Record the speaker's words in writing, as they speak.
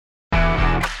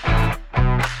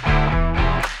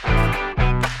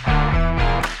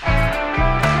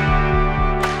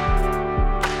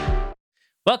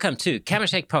Welcome to Camera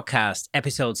Shake Podcast,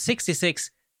 episode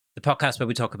 66, the podcast where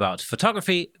we talk about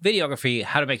photography, videography,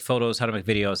 how to make photos, how to make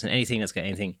videos, and anything that's got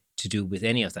anything to do with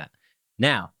any of that.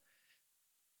 Now,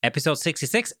 episode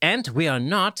 66, and we are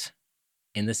not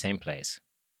in the same place.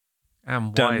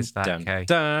 And why is that, Kay?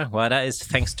 Well, that is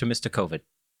thanks to Mr. COVID.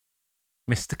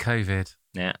 Mr. COVID.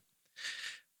 Yeah.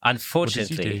 What did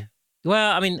you do? Unfortunately.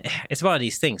 Well, I mean, it's one of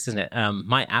these things, isn't it?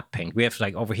 My app pinged. We have,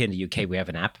 like, over here in the UK, we have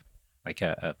an app, like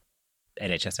a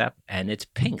NHS app, and it's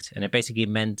pinged. And it basically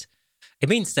means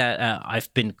that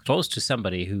I've been close to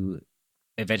somebody who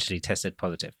eventually tested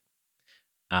positive.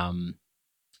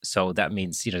 So that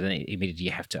means, then immediately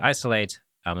you have to isolate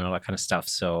and all that kind of stuff.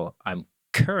 So I'm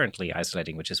currently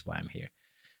isolating, which is why I'm here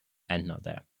and not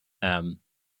there.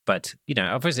 But,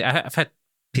 obviously I've had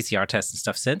PCR tests and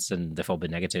stuff since, and they've all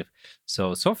been negative.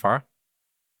 So far,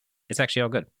 it's actually all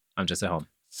good. I'm just at home.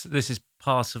 So this is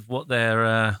part of what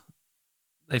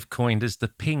they've coined as the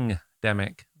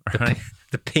ping-demic, right?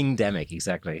 The ping-demic,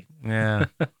 exactly. Yeah.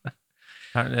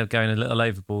 Apparently they're going a little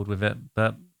overboard with it,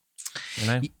 but,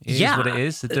 it is what it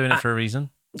is. They're doing it for a reason.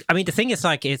 I mean, the thing is,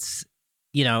 like, it's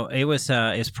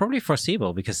probably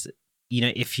foreseeable because,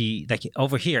 if you, like,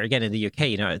 over here, again, in the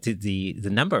UK, the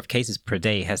number of cases per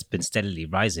day has been steadily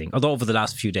rising. Although over the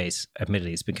last few days,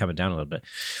 admittedly, it's been coming down a little bit.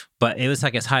 But it was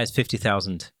like as high as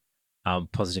 50,000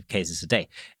 positive cases a day.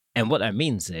 And what that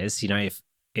means is,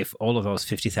 if all of those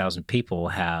 50,000 people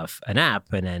have an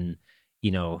app and then,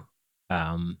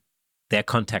 their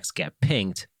contacts get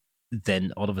pinged,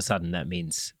 then all of a sudden that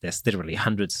means there's literally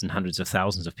hundreds and hundreds of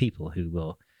thousands of people who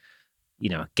will,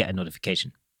 get a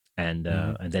notification and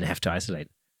then have to isolate,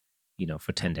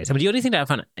 for 10 days. I mean, the only thing that I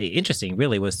found interesting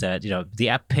really was that, the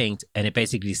app pinged and it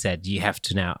basically said you have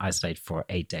to now isolate for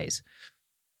 8 days.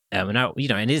 And now,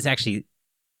 and it is actually,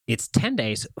 it's 10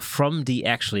 days from the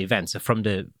actual event. So from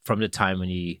the time when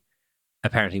you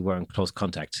apparently were in close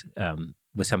contact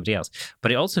with somebody else.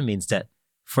 But it also means that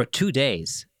for 2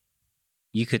 days,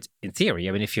 you could, in theory,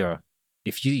 I mean, if you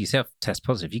yourself test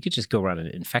positive, you could just go around and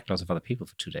infect lots of other people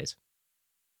for 2 days.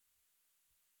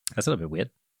 That's a little bit weird.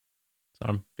 So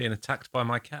I'm being attacked by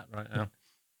my cat right now.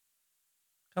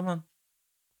 Come on.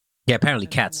 Yeah, apparently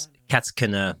cats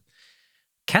can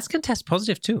test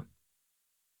positive too.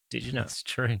 Did you know? That's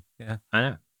true. Yeah,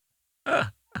 I know.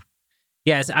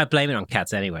 Yes, I blame it on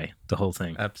cats anyway. The whole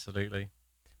thing. Absolutely.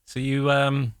 So you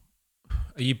are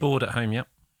you bored at home yet?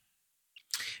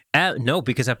 No,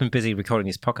 because I've been busy recording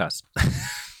this podcast.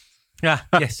 Yeah,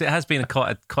 yes, it has been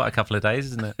quite a couple of days,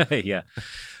 isn't it? Yeah.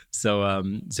 So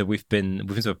we've been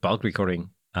sort of bulk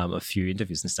recording a few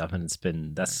interviews and stuff,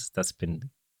 and that's been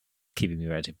keeping me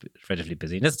relatively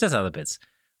busy. And there's other bits.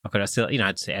 Okay, I still I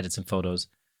had to edit some photos,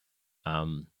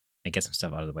 and get some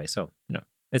stuff out of the way. So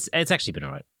it's actually been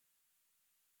all right.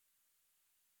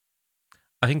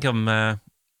 I think I've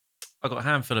got a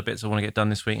handful of bits I want to get done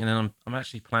this week, and then I'm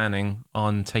actually planning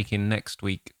on taking next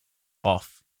week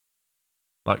off,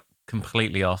 like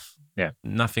completely off. Yeah,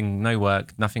 nothing, no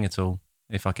work, nothing at all,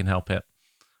 if I can help it.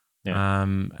 Yeah,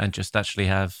 and just actually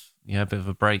have a bit of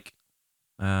a break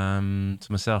to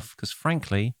myself, because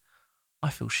frankly,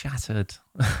 I feel shattered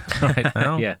right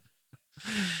now. Yeah.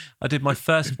 I did my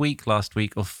first week last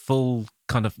week of full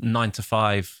kind of 9 to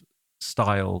 5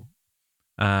 style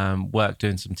work,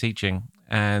 doing some teaching,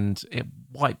 and it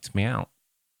wiped me out.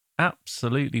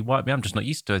 Absolutely wiped me out. I'm just not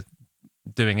used to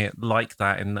doing it like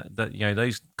that in that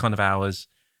those kind of hours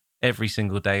every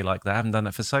single day like that. I haven't done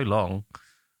it for so long.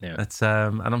 Yeah.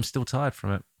 And I'm still tired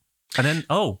from it. And then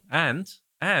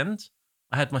and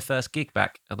I had my first gig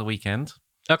back at the weekend.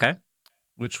 Okay.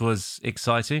 Which was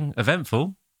exciting,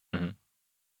 eventful. Mm-hmm.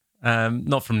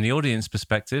 Not from the audience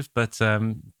perspective, but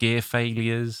gear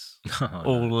failures,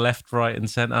 all left, right, and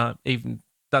centre. Even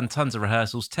done tons of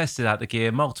rehearsals, tested out the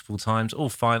gear multiple times, all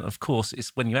fine. Of course,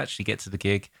 it's when you actually get to the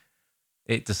gig,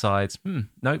 it decides,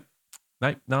 nope, no,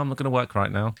 I'm not going to work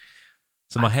right now.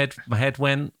 So my head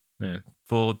went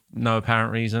for no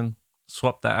apparent reason.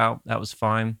 Swapped that out. That was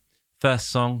fine. First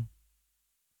song,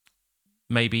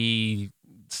 maybe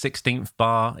 16th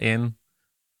bar in,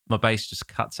 my bass just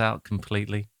cuts out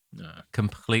completely.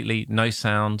 Completely, no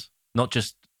sound, not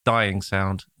just dying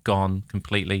sound, gone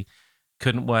completely.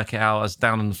 Couldn't work it out. I was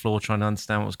down on the floor trying to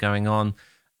understand what was going on.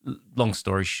 Long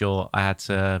story short, I had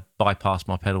to bypass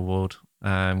my pedal board,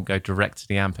 go direct to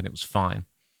the amp, and it was fine.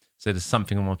 So there's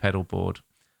something on my pedal board.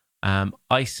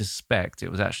 I suspect it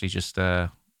was actually just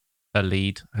a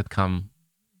lead had come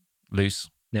loose.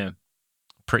 Yeah,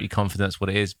 pretty confident that's what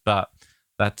it is, but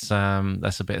that's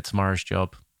a bit of tomorrow's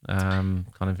job. Kind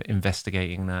of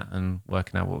investigating that and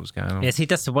working out what was going on. Yeah, see,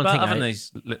 that's the one but thing. Other than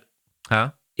these,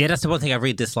 huh? Yeah, that's the one thing I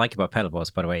really dislike about pedal boards,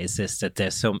 by the way, is this that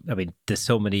there's so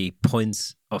many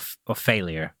points of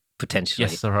failure potentially.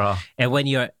 Yes, there are. And when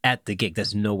you're at the gig,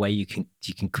 there's no way you can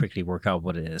quickly work out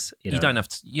what it is. You don't have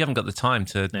to. You haven't got the time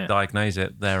to diagnose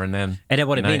it there and then. And then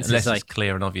what it means unless is like it's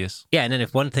clear and obvious. Yeah, and then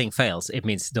if one thing fails, it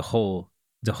means the whole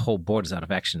board is out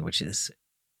of action, which is,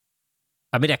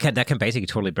 I mean, that can basically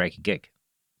totally break a gig,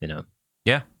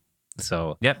 Yeah.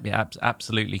 So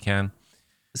Absolutely can.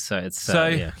 So it's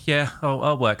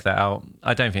I'll work that out.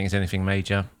 I don't think it's anything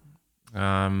major.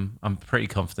 I'm pretty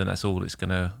confident that's all it's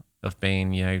gonna have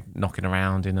been. Knocking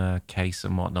around in a case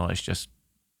and whatnot. It's just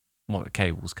what the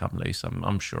cables come loose.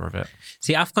 I'm sure of it.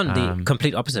 See, I've gone the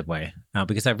complete opposite way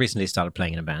because I've recently started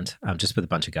playing in a band. Just with a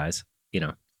bunch of guys.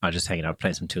 I'm just hanging out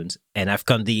playing some tunes, and I've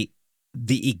gone the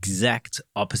exact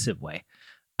opposite way.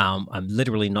 I'm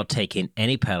literally not taking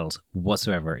any pedals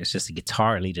whatsoever. It's just a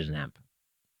guitar, a lead, and an amp.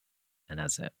 And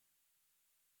that's it.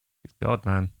 God,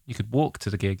 man. You could walk to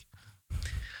the gig.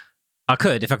 I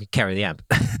could if I could carry the amp.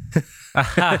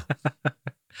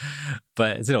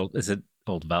 But it's an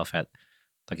old valve head,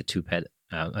 like a tube head.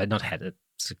 Not head,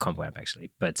 it's a combo amp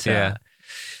actually. But yeah,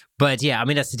 I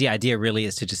mean, that's the idea really,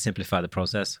 is to just simplify the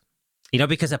process.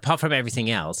 Because apart from everything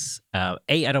else, I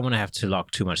don't want to have to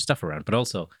lock too much stuff around, but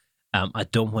also I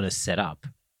don't want to set up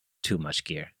too much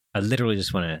gear. I literally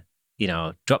just want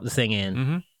to, drop the thing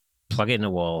in, plug it in the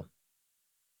wall,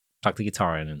 plug the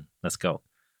guitar in, and let's go.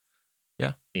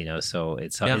 Yeah, so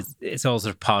it's all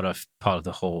sort of part of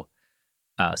the whole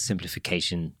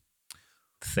simplification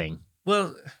thing.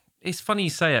 Well, it's funny you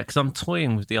say it because I'm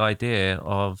toying with the idea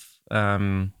of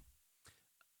the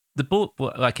board.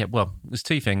 Okay, well, there's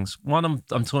two things. One,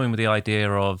 I'm toying with the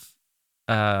idea of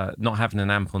not having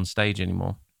an amp on stage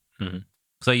anymore.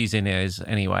 Because I use in-ears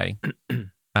anyway.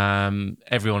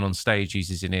 Everyone on stage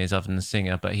uses in-ears other than the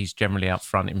singer, but he's generally out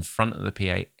front in front of the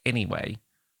PA anyway.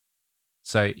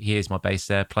 So here's my bass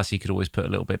there. Plus, he could always put a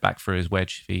little bit back through his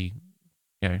wedge if he,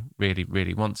 really,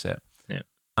 really wants it. Yeah.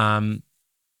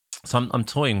 So I'm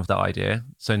toying with that idea.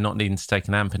 So not needing to take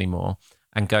an amp anymore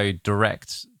and go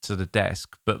direct to the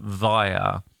desk, but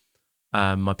via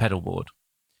my pedal board.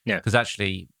 Yeah. Because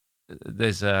actually,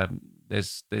 there's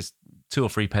 2 or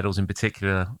 3 pedals in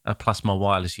particular, plus my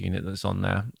wireless unit that's on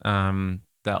there,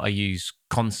 that I use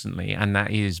constantly, and that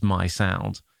is my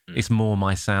sound. It's more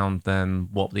my sound than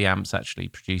what the amp's actually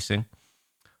producing.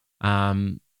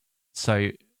 So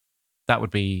that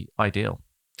would be ideal,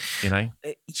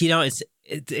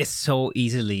 It's so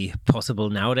easily possible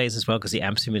nowadays as well, because the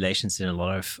amp simulations in a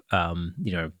lot of,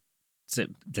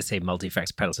 let's say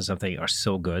multi-effects pedals or something are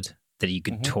so good that you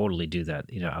could totally do that.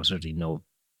 Absolutely no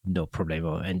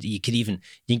problemo. And you can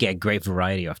get a great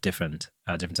variety of different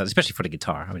sounds, especially for the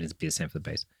guitar. I mean, it'd be the same for the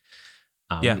bass.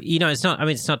 It's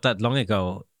not that long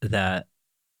ago that,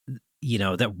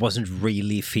 that wasn't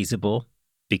really feasible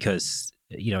because,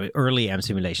 early amp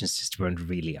simulations just weren't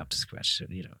really up to scratch. So,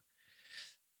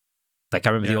 like I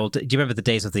remember do you remember the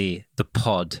days of the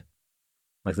pod,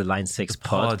 like the Line 6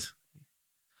 pod?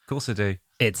 Of course I do.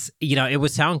 It's, it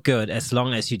would sound good as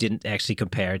long as you didn't actually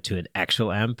compare it to an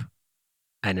actual amp.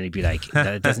 And then it'd be like,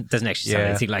 it doesn't actually sound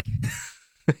anything like,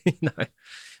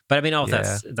 But I mean,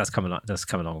 that's come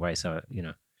a long way. So,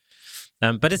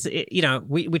 but it's,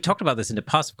 we talked about this in the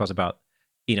past, of course, about,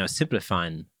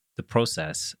 simplifying the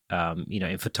process.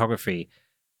 In photography,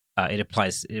 it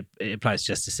applies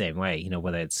just the same way,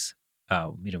 whether it's,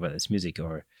 whether it's music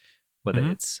or whether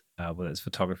it's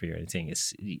photography or anything.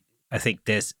 I think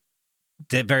there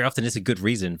very often is a good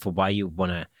reason for why you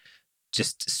want to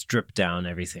just strip down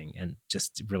everything and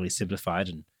just really simplify it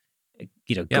and,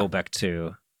 go back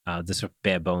to the sort of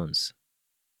bare bones.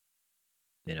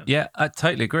 Yeah, I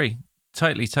totally agree.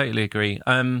 Totally agree.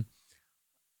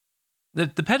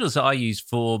 The pedals that I use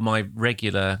for my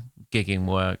regular gigging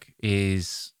work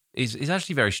is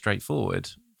actually very straightforward.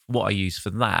 What I use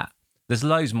for that, there's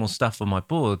loads more stuff on my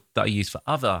board that I use for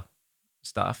other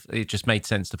stuff. It just made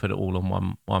sense to put it all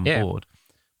on one board.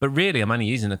 But really, I'm only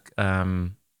using my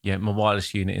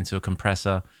wireless unit into a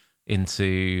compressor,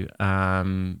 into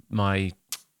my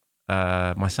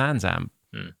Sans amp,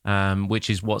 which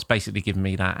is what's basically giving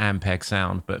me that Ampeg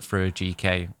sound, but through a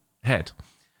GK head.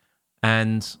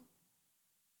 And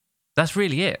that's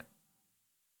really it.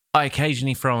 I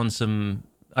occasionally throw on some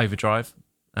overdrive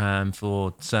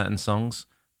for certain songs,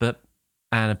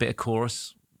 and a bit of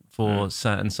chorus for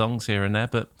certain songs here and there,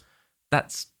 but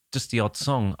that's just the odd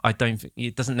song. I don't think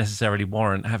it doesn't necessarily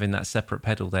warrant having that separate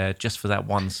pedal there just for that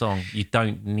one song. You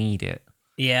don't need it.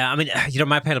 Yeah, I mean,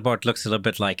 my pedal board looks a little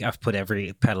bit like I've put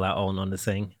every pedal I own on the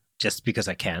thing just because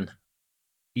I can.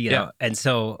 And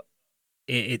so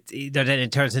then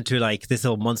it turns into like this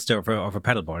little monster of a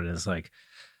pedal board, and it's like,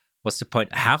 what's the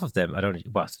point? Half of them I don't.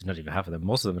 Well, not even half of them.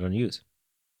 Most of them I don't use.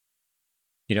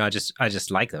 I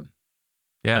just like them.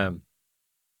 Yeah.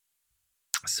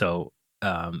 So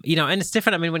and it's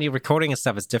different. I mean, when you're recording and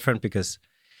stuff, it's different because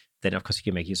then of course you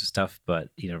can make use of stuff. But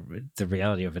the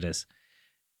reality of it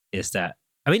is that,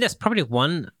 I mean, there's probably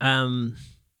one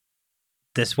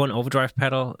overdrive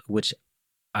pedal which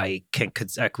I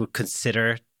would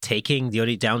consider taking. The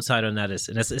only downside on that is,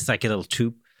 and it's like a little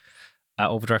tube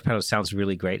overdrive pedal. Sounds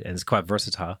really great and it's quite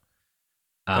versatile.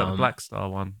 The Black Star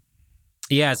one.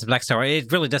 Yeah, it's a Black Star.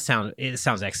 It really does sound. It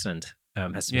sounds excellent.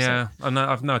 Has to be said. I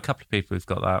know a couple of people who've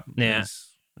got that. Yeah,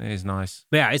 it is nice.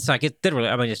 Yeah, it's like it literally.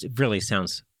 I mean, it really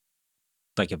sounds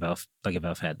like a valve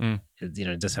head.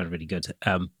 It does sound really good.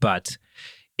 But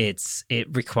it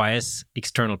requires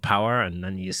external power, and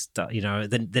then you start.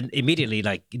 Then immediately,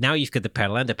 like, now you've got the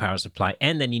pedal and the power supply,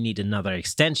 and then you need another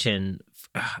extension,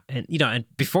 and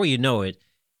before you know it,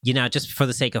 just for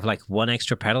the sake of like one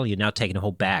extra pedal, you're now taking a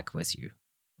whole bag with you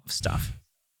of stuff.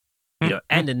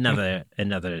 And another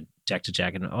jack to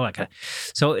jack and all that kind of.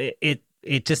 So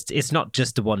it's not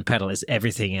just the one pedal; it's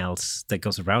everything else that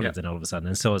goes around it. Then all of a sudden,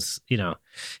 and so it's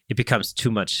it becomes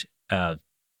too much.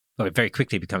 Or it very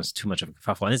quickly becomes too much of a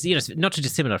kerfuffle, and it's not too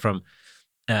dissimilar from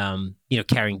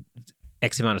carrying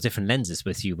X amount of different lenses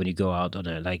with you when you go out on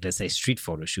a, like, let's say, street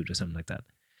photo shoot or something like that.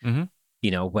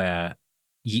 Mm-hmm. Where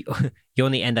you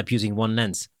only end up using one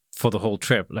lens for the whole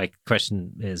trip. Like,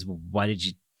 question is, why did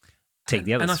you take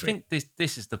the other? And I three? think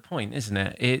this is the point, isn't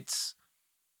it? It's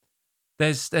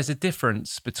there's a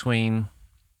difference between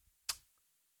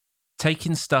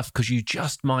taking stuff because you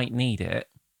just might need it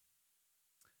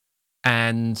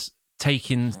and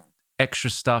taking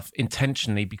extra stuff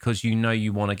intentionally because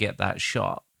you want to get that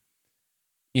shot.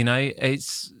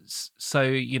 It's so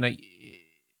you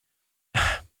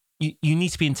need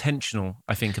to be intentional.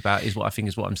 I think is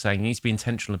what I'm saying. You need to be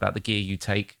intentional about the gear you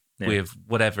take with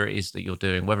whatever it is that you're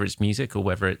doing, whether it's music or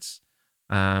whether it's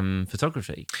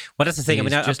photography. Well, that's the thing. I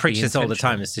mean, I preach this all the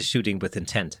time. It's the shooting with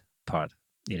intent part.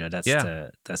 That's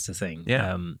the thing.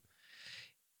 Yeah.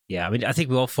 I mean, I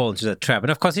think we all fall into that trap, and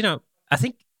of course, I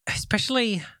think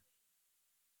especially,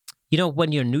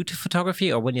 when you're new to photography,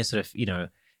 or when you're sort of,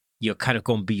 you're kind of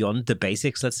going beyond the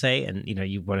basics, let's say, and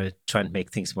you want to try and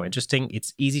make things more interesting.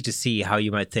 It's easy to see how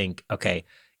you might think, okay,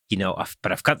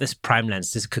 but I've got this prime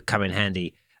lens. This could come in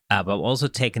handy. But I'm also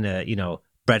taking a,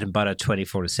 bread and butter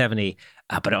 24-70.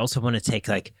 But I also want to take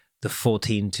like the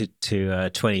 14 to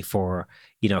 24,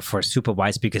 for super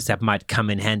wides, because that might come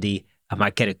in handy. I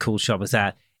might get a cool shot with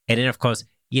that. And then, of course,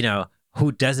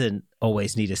 who doesn't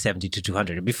always need a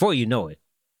 70-200? And before you know it,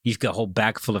 you've got a whole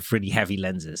bag full of really heavy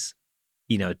lenses,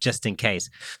 just in case.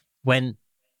 When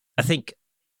I think,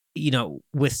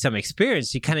 with some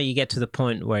experience, you get to the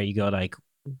point where you go like,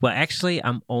 well, actually,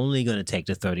 I'm only going to take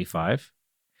the 35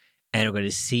 and I'm going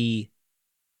to see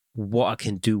what I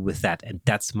can do with that. And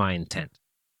that's my intent.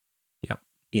 Yeah.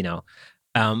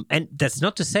 And that's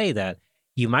not to say that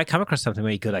you might come across something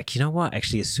where you go like, what,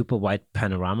 actually a super wide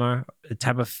panorama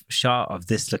type of shot of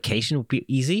this location would be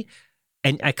easy.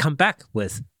 And I come back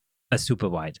with a super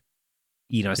wide,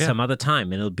 some other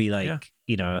time, and it'll be like,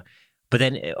 but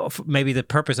then maybe the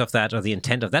purpose of that, or the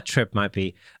intent of that trip, might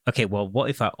be, okay, well, what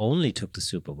if I only took the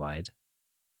super wide?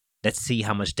 Let's see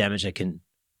how much damage I can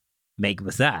make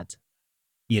with that,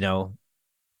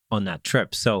 on that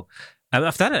trip. So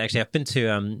I've done it, actually. I've been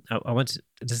to, I went to,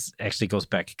 this actually goes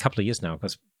back a couple of years now,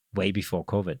 because way before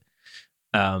COVID.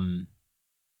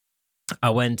 I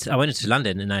went into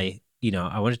London, and I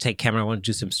wanted to take camera. I wanted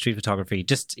to do some street photography.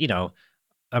 Just, I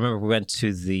remember we went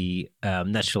to the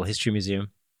Natural History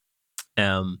Museum.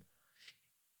 And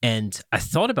I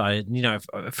thought about it,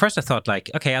 at first I thought like,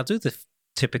 okay, I'll do the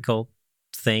typical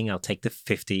thing. I'll take the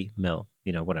 50 mil,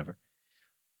 whatever.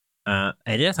 And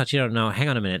then I thought, no, hang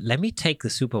on a minute. Let me take the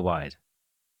super wide,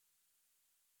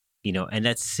 and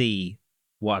let's see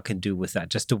what I can do with that.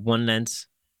 Just the one lens.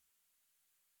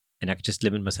 And I could just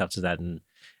limit myself to that. And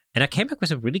I came back with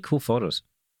some really cool photos.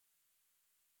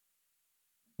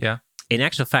 Yeah. In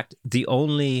actual fact, the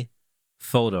only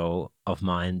photo of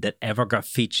mine that ever got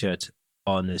featured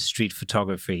on a street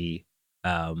photography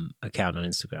account on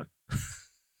Instagram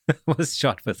was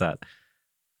shot with that.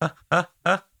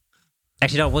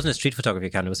 Actually, no, it wasn't a street photography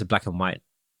account. It was a black and white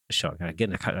shot.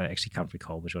 Again, I actually can't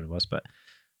recall which one it was, but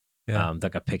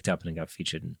that got picked up and it got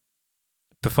featured and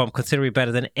performed considerably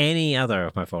better than any other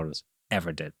of my photos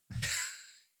ever did.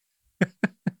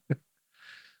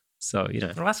 So,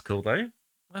 Well, that's cool though.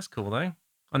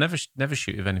 I never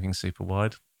shoot with anything super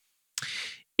wide.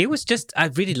 It was just, I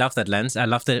really love that lens. I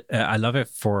love it. I love it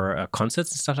for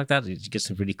concerts and stuff like that. You get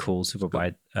some really cool super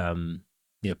wide,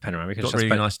 panoramic. Got really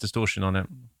nice distortion on it.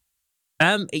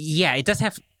 Yeah, it does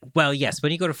have. Well, yes,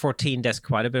 when you go to 14, there's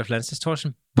quite a bit of lens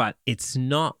distortion, but it's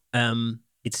not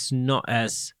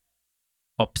as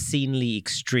obscenely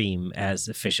extreme as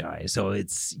a fisheye. So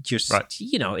it's just,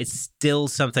 it's still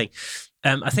something.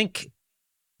 I think,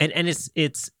 and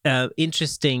it's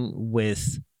interesting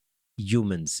with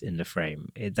humans in the frame.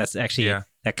 That's actually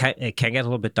it can get a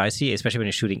little bit dicey, especially when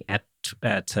you're shooting at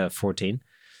 14,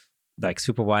 like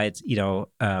super wide.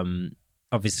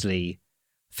 Obviously,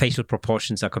 facial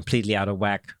proportions are completely out of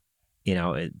whack.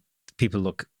 People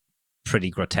look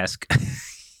pretty grotesque.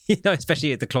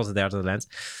 Especially the closer they are to the lens.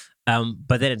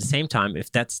 But then at the same time,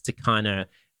 if that's the kind of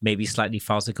maybe slightly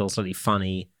farcical, slightly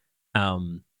funny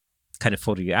kind of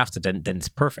photo you're after, then it's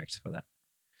perfect for that.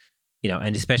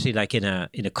 And especially like in a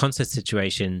concert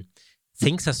situation,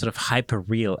 things are sort of hyper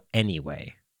real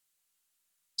anyway.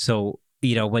 So,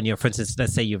 when you're, for instance,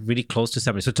 let's say you're really close to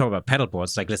somebody. So talk about pedal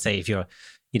boards. Like, let's say if you're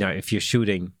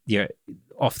shooting, you're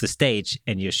off the stage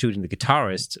and you're shooting the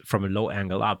guitarist from a low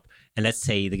angle up, and let's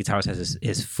say the guitarist has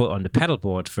his foot on the pedal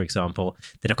board, for example,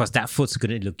 then of course that foot's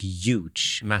going to look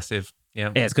huge. Massive.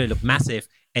 Yeah, it's going to look massive.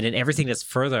 And then everything that's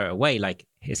further away, like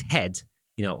his head,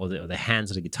 or the hands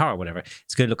of the guitar or whatever,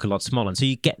 it's going to look a lot smaller. And so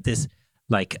you get this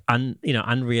like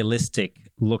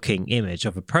unrealistic looking image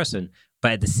of a person,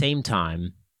 but at the same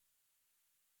time,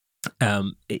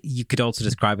 you could also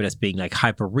describe it as being like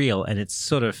hyper real, and it's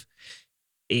sort of,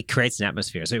 it creates an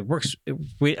atmosphere. So it works.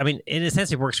 In a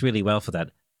sense, it works really well for that.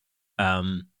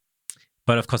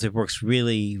 But of course, it works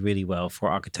really, really well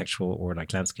for architectural or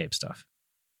like landscape stuff.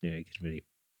 You can really.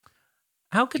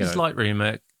 How good is Lightroom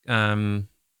at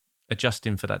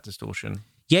adjusting for that distortion?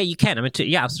 Yeah, you can.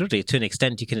 Absolutely. To an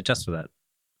extent, you can adjust for that,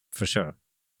 for sure.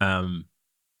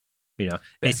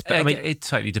 It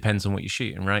totally depends on what you're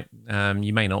shooting, right?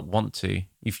 You may not want to.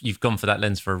 You've gone for that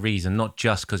lens for a reason, not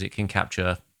just because it can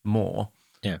capture more,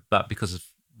 but because of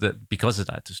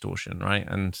that distortion, right?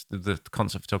 And the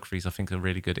concert photography is, I think, a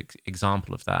really good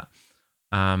example of that.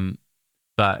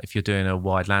 But if you're doing a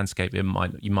wide landscape, you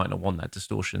might not want that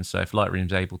distortion. So if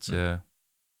Lightroom's able to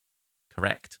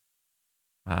correct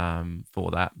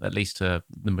for that, at least to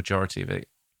the majority of it,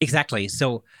 exactly.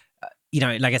 So.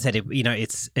 Like I said,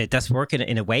 it does work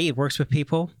in a way. It works with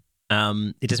people.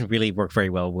 It doesn't really work very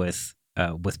well with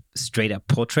straight up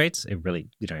portraits. It really,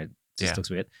 it just looks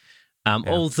weird.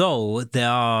 Although there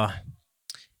are,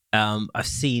 I've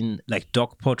seen like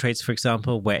dog portraits, for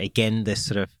example, where again, this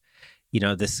sort of,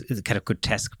 this kind of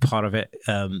grotesque part of it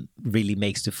really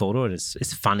makes the photo, and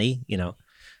it's funny.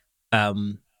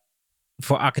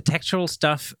 For architectural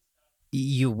stuff,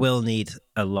 you will need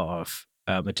a lot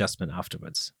of adjustment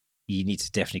afterwards. You need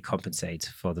to definitely compensate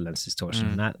for the lens distortion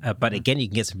and that. But again, you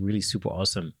can get some really super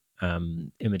awesome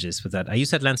images with that. I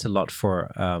use that lens a lot for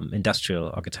industrial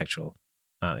architectural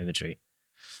imagery,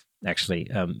 actually,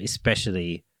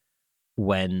 especially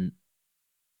when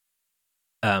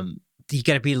you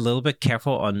got to be a little bit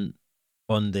careful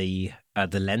on the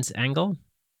lens angle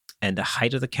and the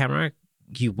height of the camera.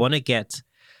 You want to get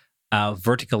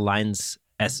vertical lines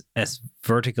as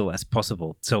vertical as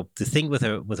possible. So the thing with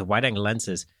a wide angle lens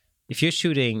is, if you're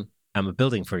shooting a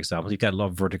building, for example, you've got a lot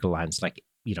of vertical lines, like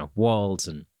walls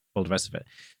and all the rest of it.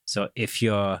 So if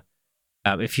you're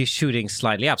shooting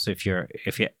slightly up, so if your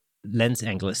lens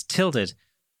angle is tilted,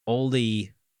 all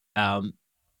the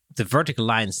vertical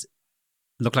lines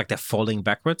look like they're falling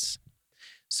backwards.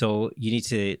 So you need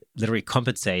to literally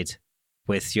compensate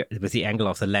with the angle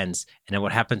of the lens, and then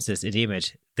what happens is in the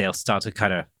image they'll start to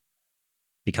kind of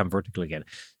become vertical again.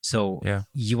 So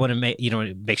you want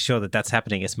to make sure that that's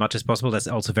happening as much as possible. That's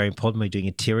also very important when you're doing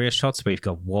interior shots where you've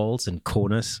got walls and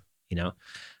corners. You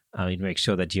make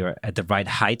sure that you're at the right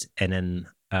height and then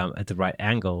at the right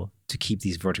angle to keep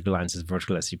these vertical lines as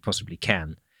vertical as you possibly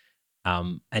can.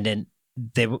 And then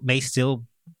there may still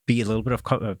be a little bit of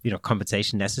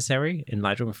compensation necessary in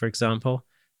Lightroom, for example,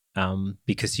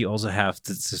 because you also have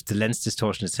the lens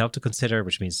distortion itself to consider,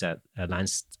 which means that vertical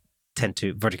lines tend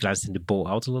to bow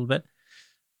out a little bit.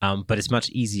 But it's much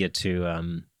easier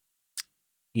to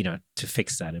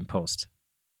fix that in post.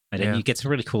 And then you get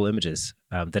some really cool images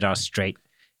that are straight,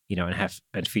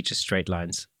 and feature straight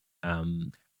lines.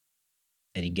 And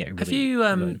you can get really. Have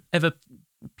you ever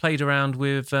played around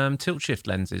with tilt shift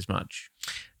lenses much?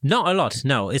 Not a lot,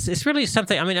 no. It's really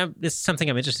something. It's something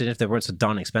I'm interested in if they weren't so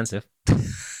darn expensive.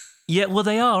 Yeah, well,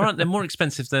 they are, aren't they? More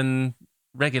expensive than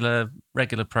regular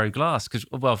pro glass, because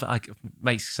it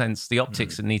makes sense. The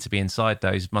optics that need to be inside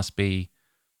those must be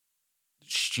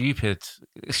stupidly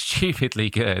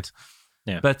good.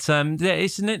 Yeah. But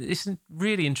it's a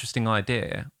really interesting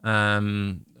idea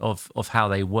of how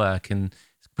they work, and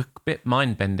it's a bit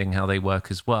mind bending how they work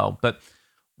as well. But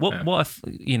what if,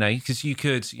 because you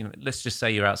could, let's just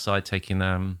say you're outside taking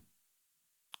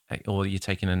or you're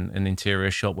taking an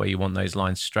interior shot where you want those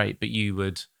lines straight, but you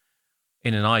would,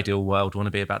 in an ideal world, want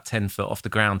to be about 10 foot off the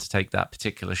ground to take that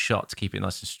particular shot to keep it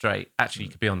nice and straight. Actually,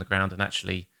 you could be on the ground and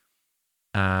actually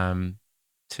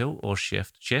tilt or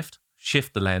shift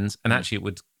the lens, and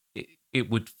actually it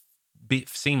would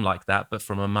seem like that, but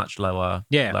from a much lower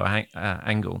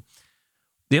angle.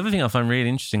 The other thing I find really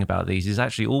interesting about these is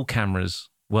actually all cameras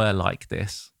were like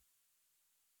this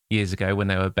years ago when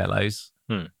they were bellows.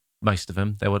 Most of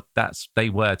them, they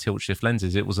were tilt shift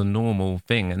lenses. It was a normal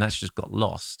thing, and that's just got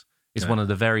lost. It's one of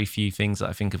the very few things that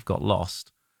I think have got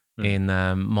lost in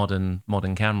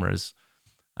modern cameras.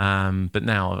 But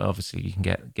now, obviously, you can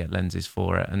get lenses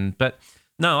for it. But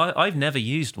no, I've never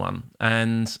used one,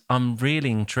 and I'm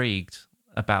really intrigued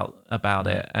about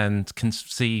it, and can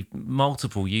see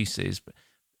multiple uses. But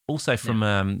also from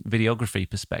a videography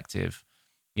perspective,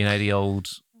 the old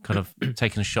kind of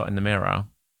taking a shot in the mirror.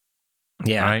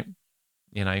 Yeah.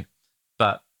 Right.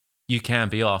 But you can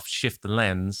be off, shift the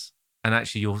lens, and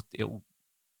actually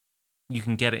you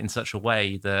can get it in such a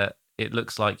way that it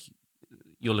looks like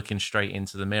you're looking straight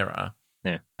into the mirror.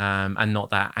 Yeah. And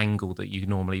not that angle that you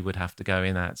normally would have to go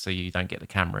in at, so you don't get the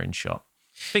camera in shot.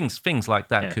 Things like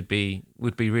that would be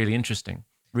really interesting.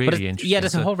 Really interesting. Yeah,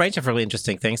 there's a whole range of really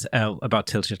interesting things about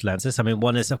tilt shift lenses. I mean,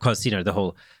 one is, of course, the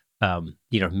whole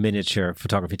miniature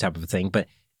photography type of a thing. But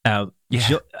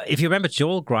if you remember,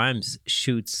 Joel Grimes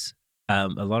shoots a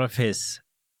lot of his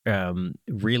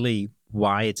really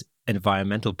wide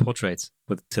environmental portraits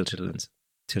with tilt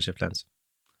shift lens.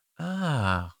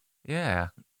 Ah, yeah.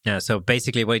 Yeah, so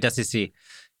basically what he does is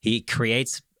he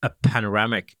creates a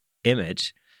panoramic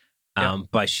image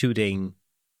by shooting,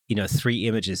 3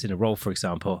 images in a row, for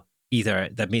example.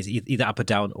 That means either up or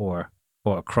down or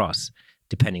across,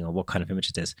 depending on what kind of image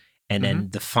it is. And then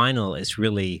the final is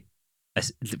really a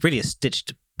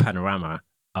stitched panorama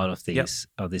out of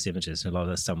these images. A lot of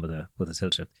that's done with a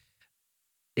tilt shift.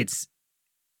 It's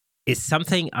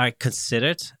something I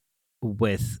considered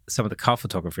with some of the car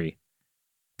photography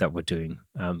that we're doing,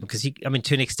 because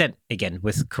to an extent, again,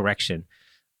 with correction,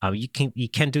 you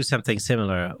can do something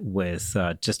similar with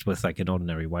just with like an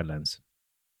ordinary wide lens.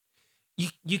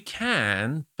 You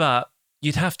can, but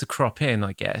you'd have to crop in,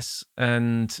 I guess,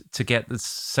 and to get the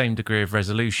same degree of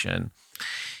resolution.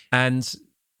 And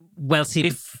well,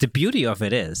 see, the beauty of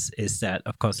it is that,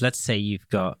 of course, let's say you've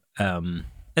got,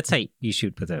 let's say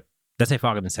for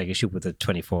argument's sake, you shoot with a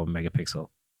 24 megapixel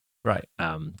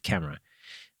camera.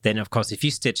 Then, of course, if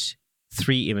you stitch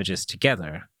 3 images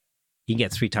together, you can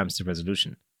get 3 times the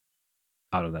resolution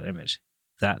out of that image.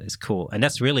 That is cool, and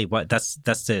that's really that's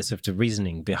the sort of the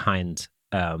reasoning behind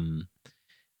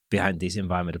these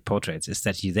environmental portraits, is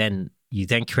that you then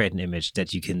create an image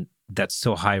that's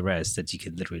so high res that you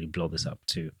can literally blow this up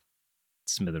to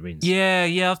smithereens.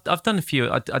 Yeah. I've done a few.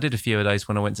 I did a few of those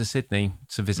when I went to Sydney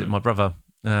to visit my brother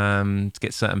to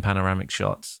get certain panoramic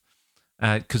shots,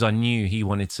 because I knew he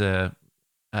wanted to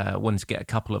get a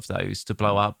couple of those to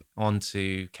blow up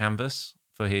onto canvas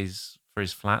for his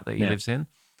flat that he lives in.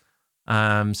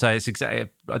 So it's exactly,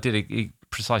 I did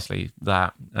precisely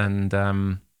that, and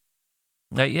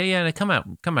they come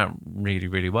out really,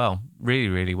 really well, really,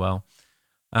 really well.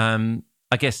 I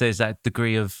guess there's that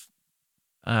degree of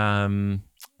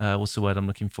what's the word I'm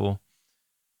looking for?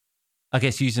 I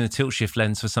guess using a tilt shift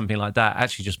lens for something like that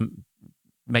actually just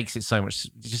makes it so much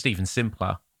just even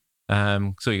simpler. So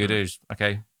all you gotta do is,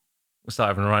 okay, we'll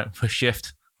start over on the right,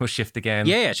 we'll shift again,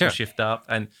 sure, we'll shift up,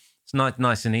 and it's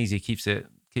nice and easy, keeps it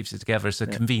together. It's a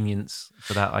convenience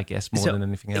for that, I guess, more than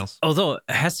anything else. Although it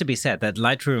has to be said that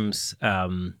Lightroom's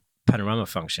panorama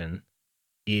function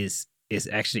is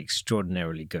actually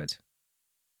extraordinarily good.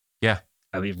 Yeah,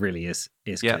 I mean, it really is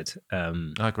good. I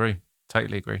agree,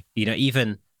 totally agree.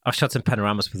 Even I've shot some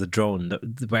panoramas with a drone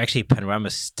that were actually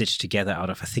panoramas stitched together out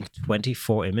of, I think,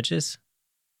 24 images.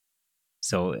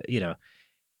 So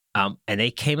and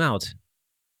they came out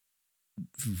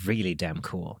really damn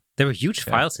cool. They were huge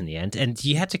files in the end, and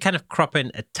you had to kind of crop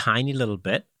in a tiny little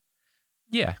bit.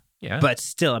 Yeah. But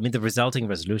still, I mean, the resulting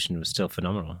resolution was still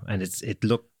phenomenal, and it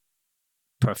looked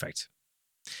perfect.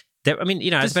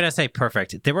 When I say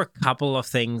perfect, there were a couple of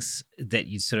things that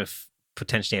you sort of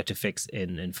potentially have to fix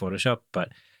in Photoshop,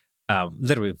 but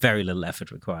literally very little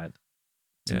effort required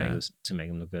to make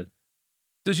them look good.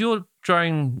 Does your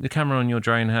drone, the camera on your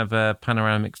drone, have a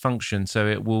panoramic function, so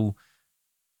it will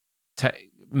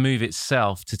move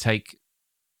itself to take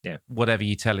whatever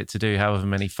you tell it to do, however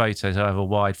many photos, however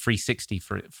wide, 360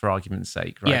 for argument's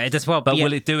sake, right? Yeah, it does well. But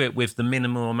will it do it with the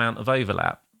minimal amount of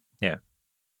overlap? Yeah.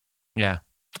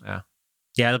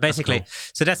 Basically,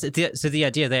 that's cool. so the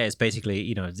idea there is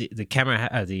basically, the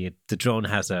camera, the drone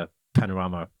has a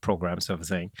panorama program sort of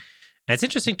thing. And it's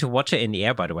interesting to watch it in the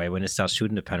air, by the way, when it starts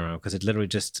shooting the panorama, because it literally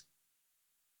just,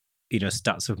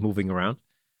 starts sort of moving around.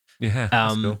 Yeah,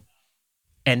 that's cool.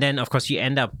 And then, of course, you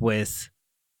end up with,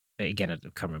 again, I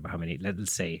can't remember how many,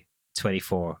 let's say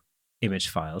 24 image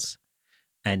files.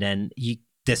 And then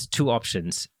there's two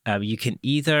options. You can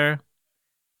either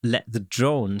let the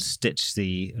drone stitch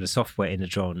the software in the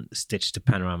drone stitch the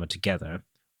panorama together,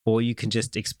 or you can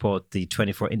just export the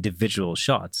 24 individual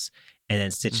shots and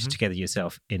then stitch it together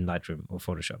yourself in Lightroom or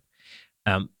Photoshop.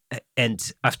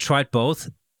 And I've tried both,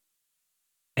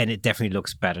 and it definitely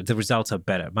looks better. The results are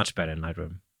better, much better in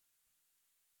Lightroom.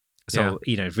 So,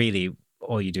 really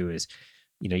all you do is,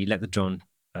 you let the drone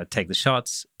take the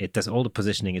shots. It does all the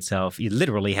positioning itself. You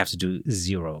literally have to do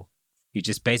zero. You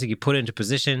just basically put it into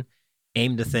position,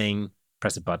 aim the thing,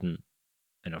 press a button,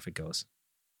 and off it goes.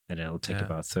 And it'll take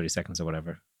about 30 seconds or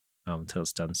whatever until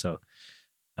it's done. So,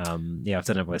 I've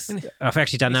done it with. I've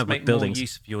actually done that with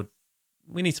buildings.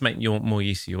 We need to make more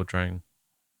use of your drone.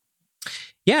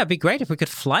 Yeah, it'd be great if we could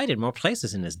fly it in more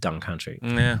places in this dumb country.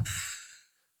 Yeah.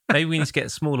 Maybe we need to get a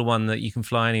smaller one that you can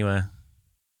fly anywhere.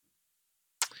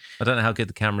 I don't know how good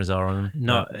the cameras are on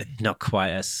them. Not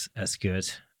quite as good.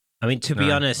 I mean, to be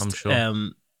honest, I'm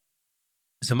sure.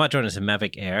 So my drone is a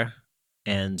Mavic Air,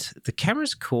 and the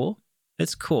camera's cool.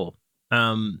 It's cool.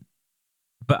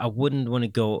 But I wouldn't want to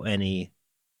go any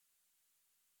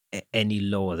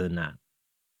lower than that.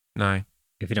 No.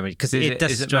 If you know what I mean. Because it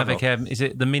does struggle. Mavic Air? Is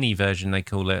it the mini version they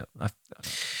call it? I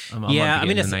might be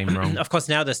getting the name wrong. Of course,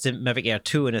 now there's the Mavic Air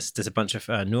 2, and there's a bunch of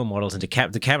newer models, and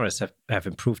the cameras have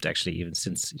improved, actually, even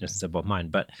since I bought mine.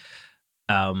 But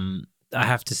I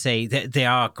have to say that there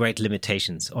are great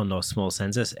limitations on those small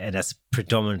sensors, and that's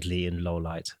predominantly in low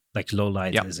light. Like low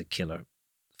light is a killer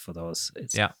for those.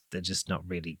 They're just not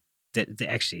really. They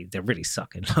really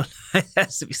suck in low light,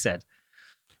 has to be said.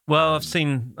 Well, I've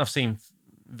seen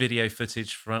video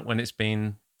footage from when it's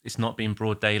not been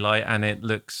broad daylight, and it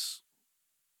looks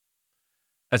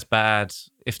as bad,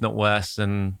 if not worse,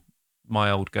 than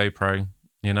my old GoPro.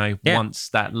 Once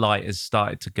that light has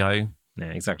started to go. Yeah,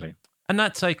 exactly. And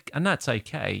that's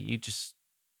okay. You just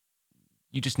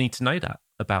need to know that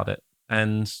about it,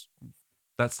 and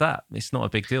that's that. It's not a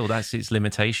big deal. That's its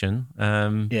limitation.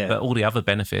 But all the other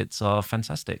benefits are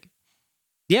fantastic.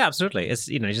 Yeah, absolutely. It's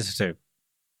you just have to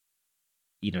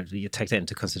you take that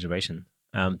into consideration.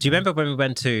 Do you remember when we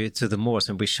went to the moors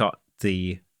and we shot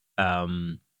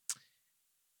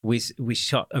we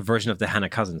shot a version of the Hannah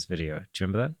Cousins video? Do you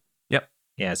remember that? Yep.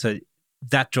 Yeah. So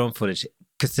that drone footage,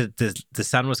 because the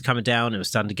sun was coming down, it was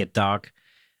starting to get dark,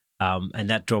 and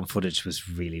that drone footage was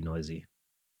really noisy.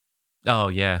 Oh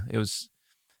yeah, it was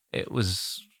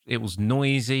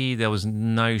noisy. There was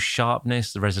no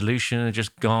sharpness. The resolution had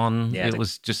just gone. Yeah, it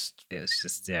was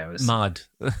mud.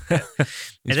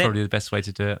 It's probably the best way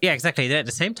to do it. Yeah, exactly. At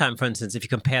the same time, for instance, if you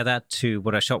compare that to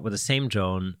what I shot with the same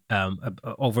drone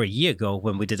over a year ago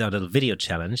when we did our little video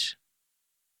challenge,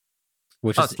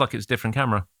 it's like it's a different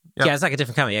camera. Yep. Yeah, it's like a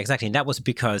different camera. Yeah, exactly. And that was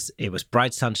because it was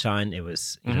bright sunshine. It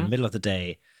was in the middle of the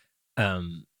day.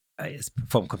 It's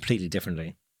performed completely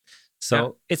differently.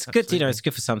 So it's good, it's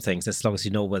good for some things as long as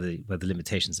you know where the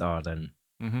limitations are. Then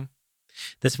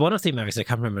there's one of the Mavics, I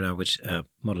can't remember now which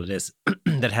model it is,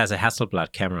 that has a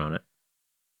Hasselblad camera on it.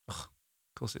 Oh,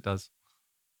 of course it does.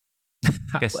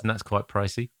 I'm guessing that's quite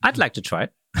pricey. I'd like to try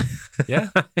it. Yeah,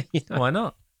 why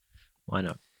not? Why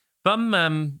not? But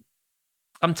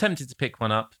I'm tempted to pick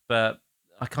one up, but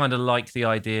I kind of like the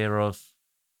idea of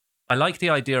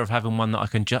having one that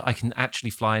I can actually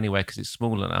fly anywhere because it's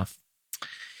small enough.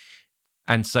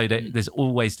 And so there's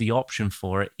always the option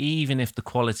for it, even if the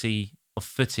quality of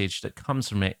footage that comes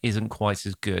from it isn't quite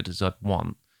as good as I'd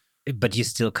want. But you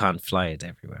still can't fly it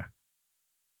everywhere.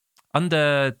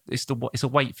 It's a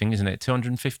weight thing, isn't it?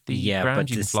 250 grams. But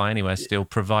you can fly anywhere still,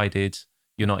 provided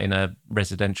you're not in a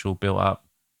residential built-up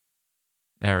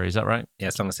area. Is that right? Yeah,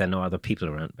 as long as there are no other people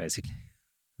around, basically.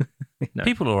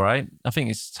 People are all right. I think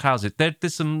it's houses.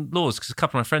 There's some laws because a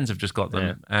couple of my friends have just got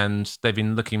them and they've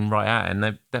been looking right at it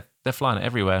and they're flying it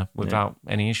everywhere without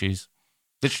any issues.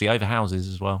 Literally over houses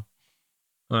as well.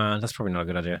 That's probably not a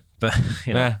good idea. But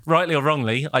rightly or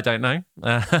wrongly, I don't know.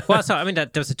 Well, so I mean,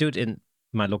 there was a dude in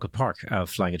my local park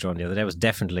flying a drone the other day. It was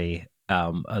definitely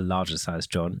a larger size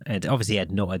drone, and obviously he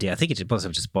had no idea. I think he must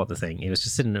have just bought the thing. He was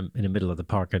just sitting in the middle of the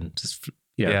park and just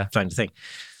flying the thing.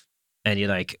 And you're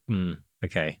like,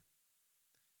 okay.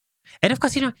 And of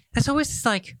course, there's always this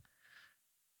like,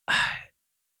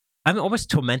 I'm always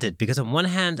tormented because on one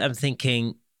hand, I'm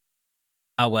thinking,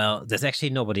 oh, well, there's actually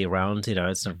nobody around,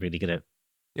 it's not really going to,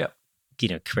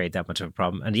 create that much of a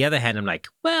problem. On the other hand, I'm like,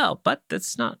 well, but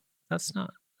that's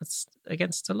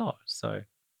against the law. So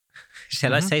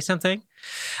shall I say something?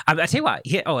 I tell you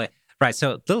what, right.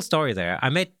 So little story there. I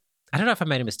don't know if I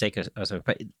made a mistake or something,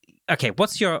 but okay.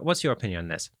 What's your opinion on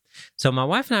this? So my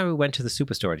wife and I, we went to the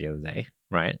superstore the other day,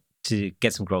 right, to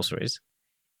get some groceries.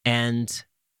 And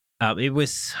it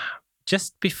was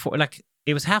just before, like,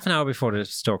 it was half an hour before the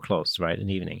store closed, right, in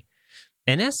the evening.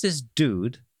 And there's this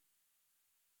dude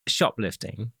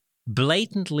shoplifting,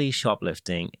 blatantly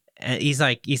shoplifting. And he's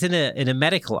in a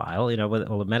medical aisle, where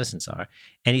all the medicines are.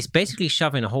 And he's basically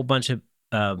shoving a whole bunch of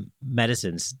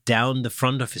medicines down the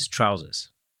front of his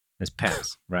trousers, his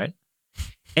pants, right?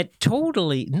 It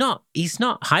totally he's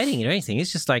not hiding it or anything.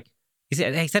 It's just like, he's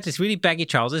got this really baggy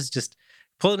trousers, just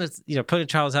pulling the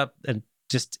trousers up and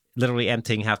just literally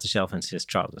emptying half the shelf into his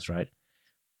trousers, right?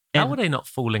 How were they not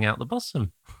falling out the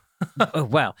bottom? Oh,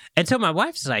 well, and so my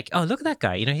wife's like, oh, look at that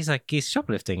guy. He's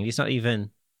shoplifting. He's not even,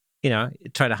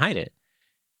 trying to hide it.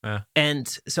 Yeah. And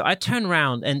so I turned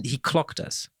around and he clocked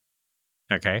us.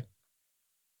 Okay.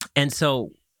 And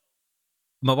so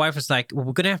my wife was like, well,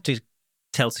 we're going to have to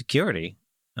tell security.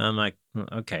 I'm like,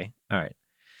 okay, all right.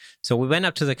 So we went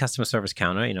up to the customer service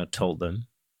counter, told them,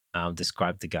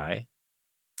 described the guy.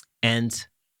 And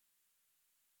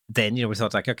then, we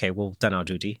thought like, okay, we've done our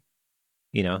duty.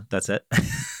 That's it.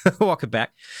 Walking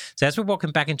back. So as we're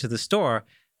walking back into the store,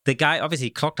 the guy obviously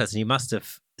clocked us and he must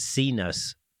have seen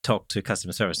us talk to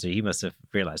customer service. So he must have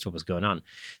realized what was going on.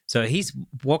 So he's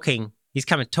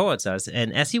coming towards us.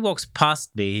 And as he walks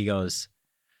past me, he goes,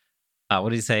 what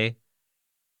did he say?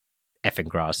 Effing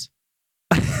grass.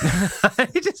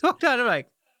 He just walked out. I'm like,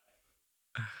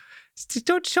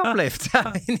 don't shoplift.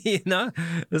 I mean,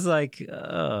 it's like,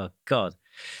 oh God.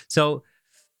 So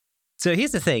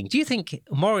here's the thing. Do you think that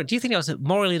was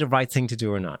morally the right thing to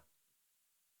do or not?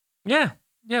 Yeah,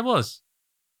 it was.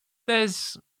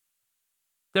 There's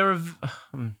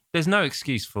no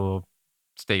excuse for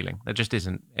stealing. There just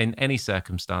isn't in any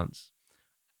circumstance.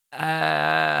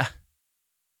 Well,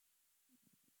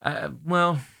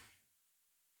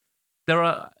 there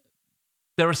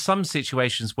are some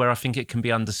situations where I think it can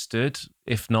be understood,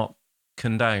 if not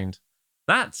condoned.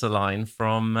 That's a line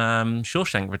from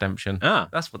Shawshank Redemption.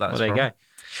 That's what that's from. There you go.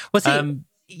 Well, see,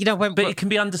 but it can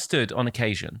be understood on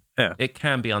occasion. Yeah. It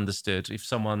can be understood if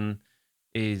someone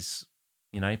is,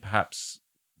 perhaps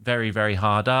very, very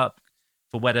hard up,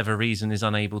 for whatever reason, is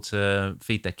unable to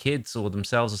feed their kids or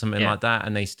themselves or something like that,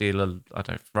 and they steal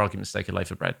for argument's sake, a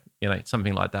loaf of bread,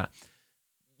 something like that.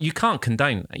 You can't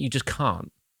condone that. You just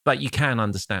can't. But you can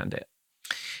understand it.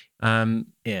 I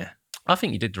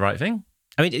think you did the right thing.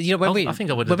 I mean, I think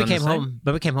I would have done the same.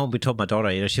 When we came home, we told my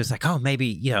daughter, she was like, oh,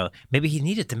 maybe he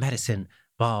needed the medicine,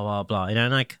 blah, blah, blah. And I'm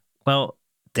like, well,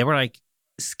 they were like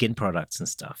skin products and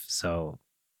stuff. So,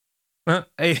 not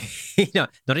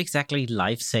exactly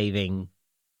life-saving.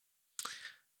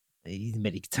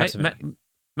 Maybe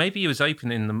he was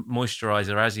opening the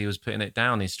moisturizer as he was putting it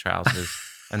down his trousers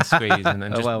and squeezing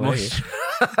and just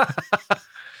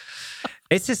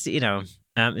It's just,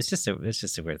 it's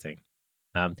just a weird thing.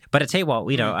 But I tell you what,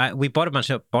 we bought a bunch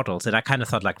of bottles, and I kind of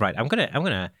thought like, right, I'm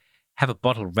gonna have a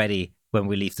bottle ready when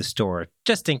we leave the store,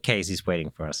 just in case he's waiting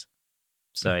for us.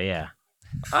 So yeah.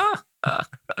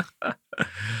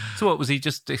 So what, was he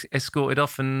just escorted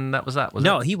off, and that was that?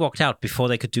 No, he walked out before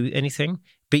they could do anything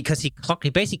because he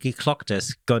basically clocked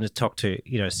us going to talk to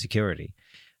security,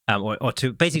 or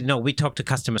to basically no, we talked to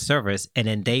customer service, and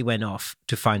then they went off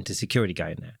to find the security guy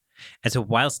in there. And so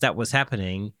whilst that was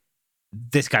happening,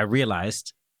 this guy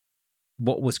realized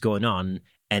what was going on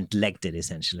and legged it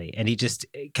essentially. And he just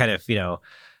kind of,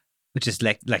 just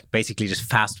like basically just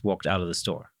fast walked out of the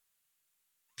store.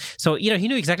 So, he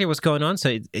knew exactly what's going on.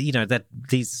 So, that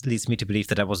leads me to believe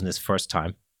that wasn't his first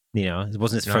time. It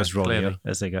wasn't his first rodeo,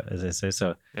 as they say.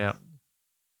 So, yeah.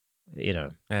 Yeah,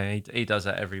 he does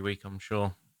that every week, I'm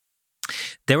sure.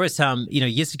 There was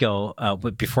years ago,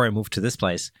 before I moved to this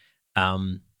place,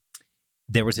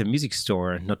 there was a music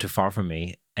store not too far from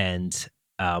me, and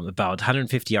about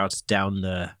 150 yards down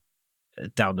the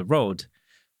road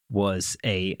was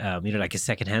a like a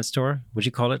secondhand store. Would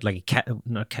you call it like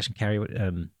not cash and carry?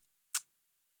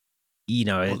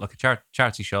 Like a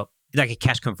charity shop, like a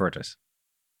cash converters.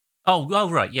 Oh,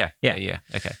 right, yeah, okay, yeah.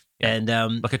 And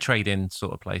like a trade-in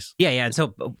sort of place. Yeah. And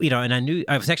so and I knew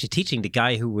I was actually teaching the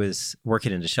guy who was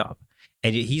working in the shop.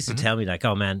 And he used to tell me, like,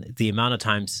 oh, man, the amount of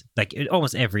times, like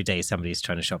almost every day somebody's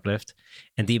trying to shoplift.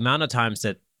 And the amount of times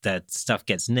that that stuff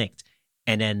gets nicked.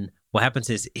 And then what happens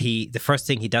is the first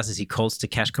thing he does is he calls the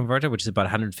cash converter, which is about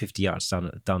 150 yards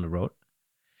down the road.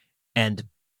 And,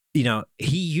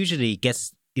 he usually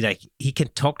gets, he can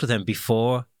talk to them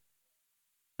before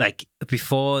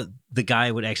the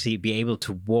guy would actually be able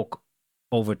to walk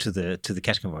over to the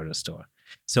cash converter store.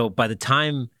 So by the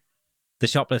time the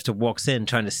shoplifter walks in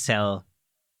trying to sell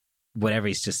whatever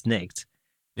he's just nicked,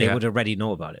 they would already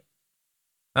know about it.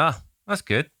 Ah, that's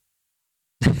good.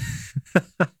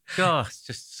 God, it's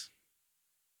just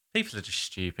people are just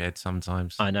stupid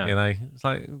sometimes. I know. It's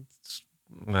like,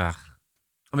 ugh.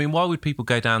 I mean, why would people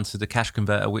go down to the cash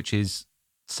converter, which is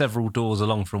several doors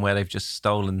along from where they've just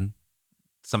stolen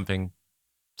something,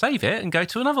 save it and go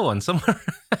to another one somewhere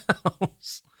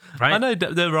else? Right. I know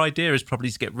their idea is probably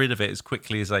to get rid of it as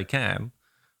quickly as they can,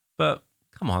 but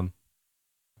come on,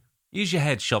 use your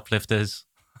head, shoplifters.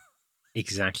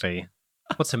 Exactly.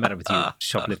 What's the matter with you,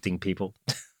 shoplifting people?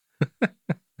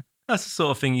 That's the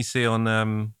sort of thing you see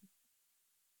on,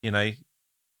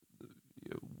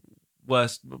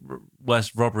 worst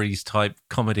robberies type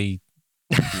comedy,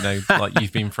 like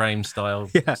You've Been Framed style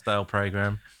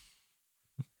program.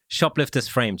 Shoplifters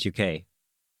Framed UK.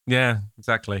 Yeah,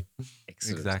 exactly.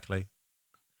 Excellent. Exactly.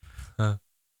 Oh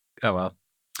well.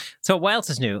 So what else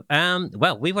is new?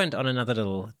 Well, we went on another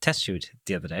little test shoot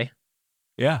the other day.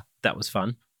 Yeah, that was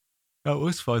fun. That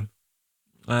was fun.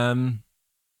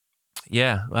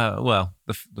 Yeah. Well,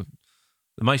 the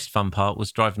most fun part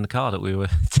was driving the car that we were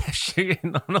test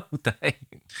shooting on all day.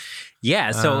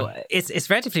 Yeah. So it's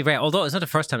relatively rare, although it's not the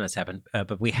first time that's happened.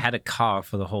 But we had a car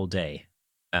for the whole day,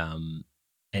 and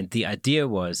the idea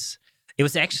was it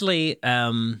was actually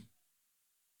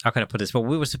how can I put this? Well,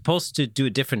 we were supposed to do a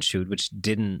different shoot, which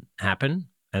didn't happen.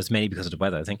 As mainly because of the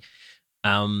weather, I think.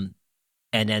 And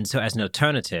then so as an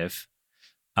alternative,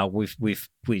 we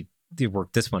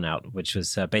worked this one out, which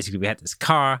was basically we had this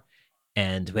car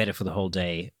and we had it for the whole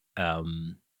day.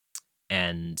 And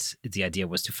the idea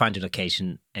was to find a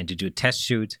location and to do a test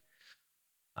shoot.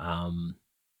 And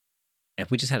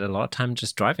we just had a lot of time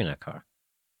just driving that car.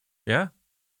 Yeah.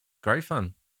 Great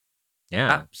fun.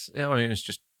 Yeah. I mean, it was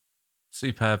just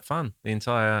superb fun the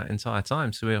entire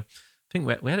time. So I think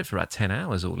we had it for about 10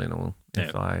 hours all in all,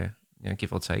 if I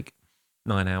give or take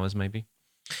 9 hours maybe.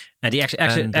 And the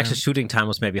actual shooting time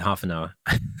was maybe half an hour.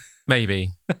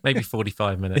 maybe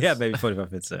 45 minutes. Yeah, maybe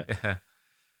 45 minutes. Yeah.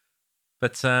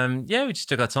 But we just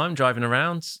took our time driving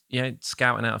around,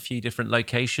 scouting out a few different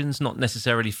locations, not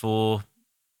necessarily for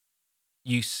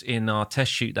use in our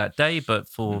test shoot that day, but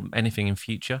for anything in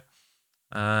future.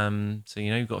 So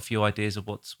we've got a few ideas of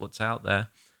what's out there.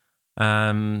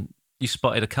 You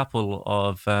spotted a couple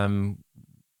of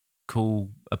cool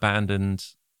abandoned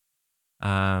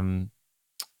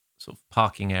sort of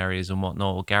parking areas and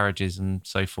whatnot, or garages and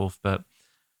so forth, but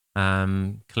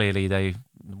clearly they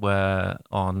were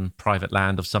on private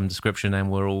land of some description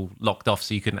and were all locked off,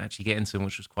 so you couldn't actually get into them,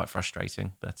 which was quite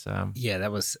frustrating. But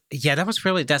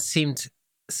that seemed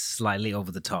slightly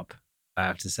over the top, I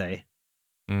have to say.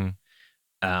 There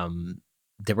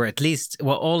were at least,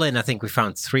 all in, I think we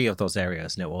found 3 of those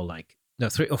areas, and they were all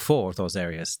 3 or 4 of those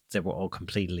areas that were all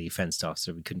completely fenced off,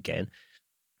 so we couldn't get in.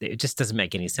 It just doesn't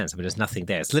make any sense. I mean, there's nothing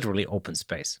there. It's literally open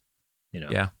space,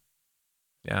 Yeah.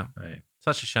 Right.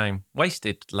 Such a shame.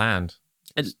 Wasted land.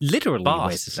 Literally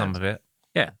wasted some land. of it.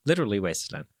 Yeah, literally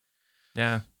wasted land.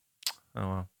 Yeah. Oh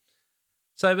well.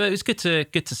 So, but it was good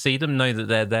to see them, know that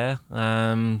they're there.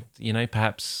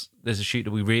 Perhaps there's a shoot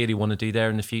that we really want to do there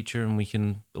in the future, and we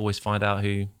can always find out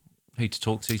who to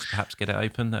talk to perhaps get it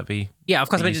open. That'd be of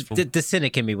course. I mean, the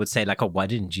cynic in me would say oh, why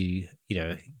didn't you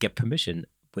get permission?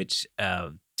 Which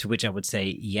to which I would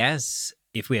say yes,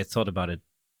 if we had thought about it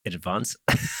in advance.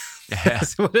 Yeah,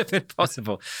 it would have been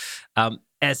possible.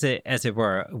 As it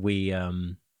were, we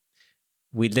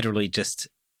literally just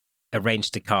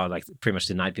arranged the car pretty much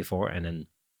the night before, and then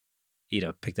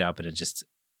picked it up and then just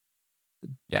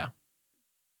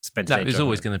spent. That was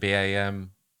always going to be a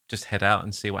just head out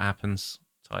and see what happens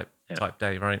type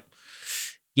day, right?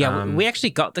 Yeah, we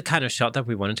actually got the kind of shot that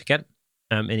we wanted to get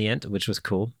in the end, which was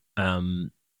cool.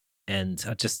 And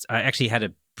I actually had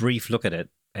a brief look at it,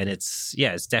 and it's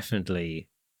definitely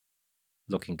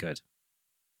looking good.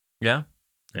 Yeah.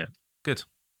 Good.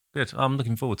 I'm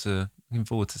looking forward to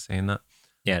seeing that.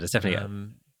 Yeah, there's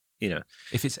definitely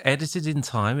if it's edited in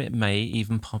time, it may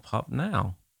even pop up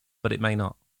now, but it may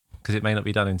not, because it may not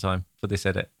be done in time for this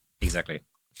edit. Exactly.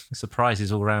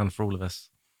 Surprises all around for all of us.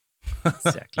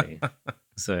 Exactly.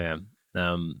 So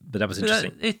but that was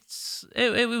interesting.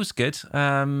 It was good.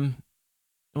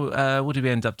 What did we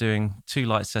end up doing? 2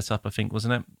 light setup, I think,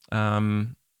 wasn't it?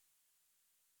 On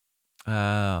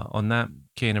that,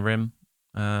 key in a rim,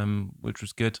 which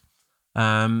was good.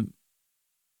 What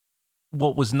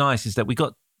was nice is that we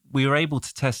were able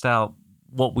to test out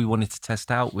what we wanted to test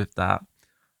out with that,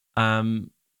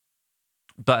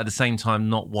 but at the same time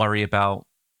not worry about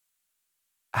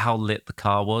how lit the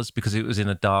car was, because it was in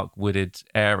a dark wooded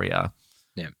area.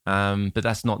 Yeah. But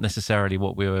that's not necessarily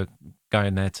what we were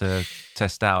going there to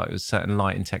test out. It was certain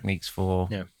lighting techniques for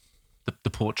the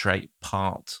portrait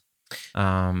part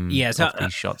of these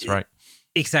shots, right?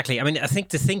 Exactly. I mean, I think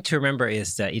the thing to remember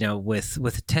is that,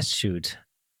 with a test shoot,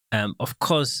 of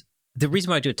course, the reason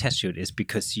why I do a test shoot is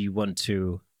because you want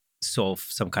to solve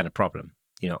some kind of problem,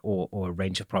 or a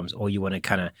range of problems, or you want to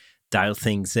kind of dial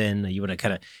things in, or you want to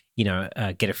kind of,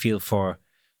 get a feel for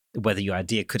whether your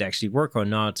idea could actually work or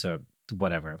not, or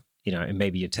whatever, and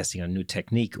maybe you're testing a new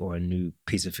technique or a new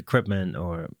piece of equipment,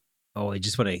 or you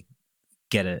just want to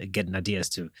get an idea as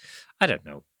to, I don't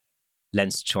know,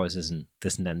 lens choices and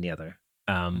this and that and the other.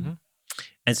 And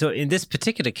so in this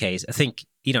particular case, I think,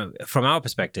 from our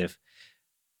perspective,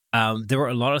 there were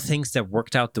a lot of things that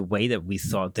worked out the way that we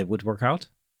thought they would work out,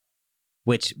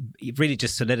 which really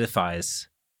just solidifies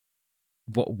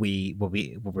what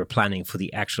we're planning for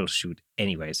the actual shoot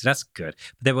anyway. So that's good.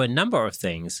 But there were a number of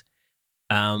things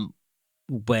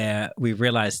where we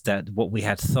realized that what we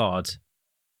had thought,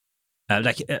 a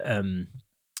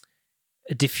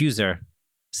diffuser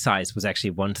size was actually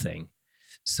one thing.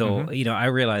 So, I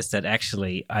realized that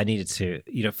actually I needed to,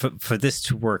 for this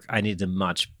to work, I needed a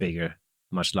much bigger,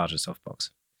 much larger softbox.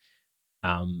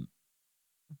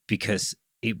 Because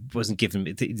it wasn't given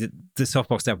me, the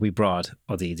softbox that we brought,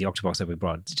 or the Octobox that we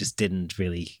brought, just didn't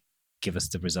really give us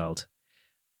the result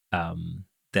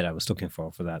that I was looking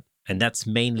for that. And that's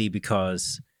mainly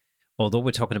because, although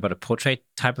we're talking about a portrait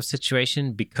type of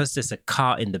situation, because there's a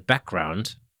car in the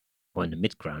background, or in the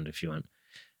midground if you want,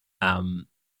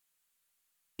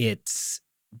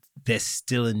 there's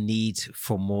still a need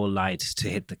for more light to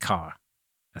hit the car,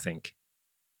 I think.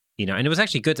 And it was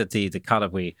actually good that the car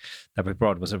that we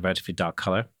brought was a relatively dark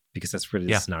color, because that's really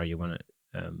the scenario you want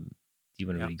to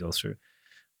really go through.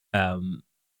 That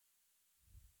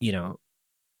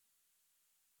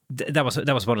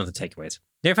was one of the takeaways.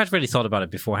 If I'd really thought about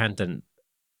it beforehand, then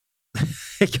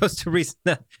it goes to reason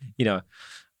that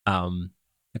I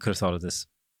could have thought of this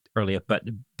earlier, but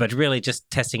really just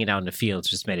testing it out in the field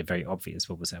just made it very obvious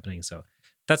what was happening. So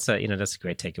that's a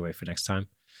great takeaway for next time,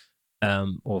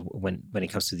 or when it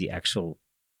comes to the actual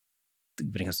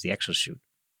shoot.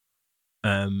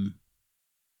 The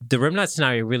rim light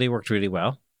scenario really worked really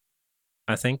well,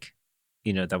 I think.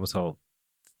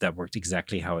 That worked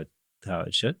exactly how it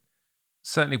should.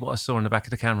 Certainly what I saw in the back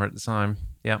of the camera at the time.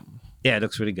 Yeah, it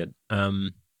looks really good.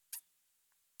 And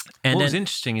what was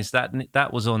interesting is that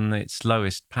was on its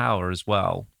lowest power as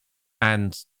well,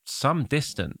 and some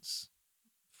distance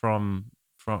from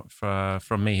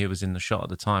me who was in the shot at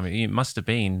the time. It must have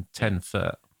been 10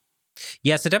 foot.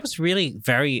 Yeah, so that was really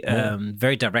very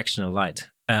very directional light.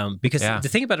 Because the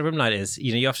thing about a rim light is,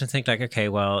 you often think like, okay,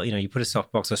 well, you put a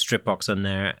softbox or strip box on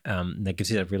there, that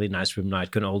gives you that really nice rim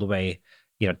light going all the way,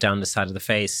 down the side of the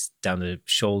face, down the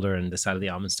shoulder and the side of the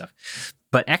arm and stuff.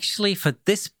 But actually, for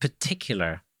this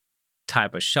particular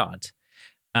type of shot,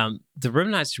 the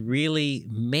rim light's really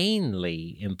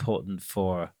mainly important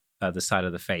for the side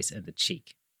of the face and the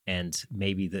cheek, and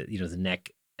maybe the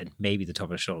neck, and maybe the top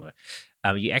of the shoulder.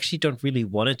 You actually don't really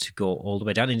want it to go all the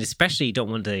way down, and especially you don't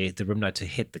want the rim light to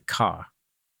hit the car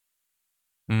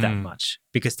that much,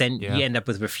 because then you end up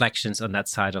with reflections on that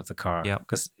side of the car.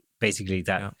 Because basically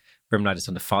that rim light is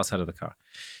on the far side of the car.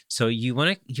 So you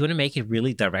want to make it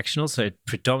really directional, so it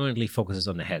predominantly focuses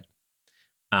on the head.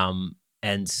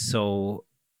 And so,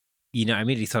 I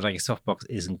immediately thought like a softbox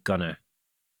isn't gonna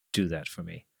do that for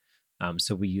me.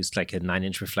 So we used like a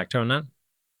 9-inch reflector on that,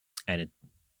 and it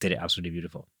did it absolutely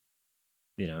beautiful.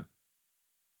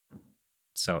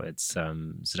 So it's so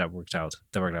that worked out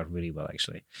really well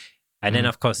actually. And then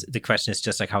of course the question is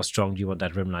just like, how strong do you want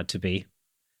that rim light to be?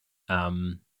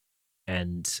 And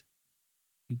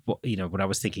what I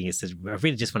was thinking is that I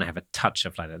really just want to have a touch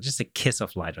of light, just a kiss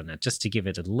of light on it, just to give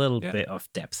it a little bit of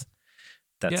depth.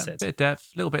 That's it. A bit of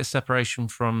depth, a little bit of separation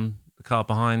from the car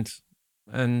behind.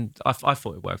 And I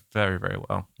thought it worked very, very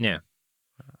well. Yeah.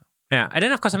 Yeah. And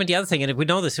then, of course, the other thing, and we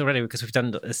know this already because we've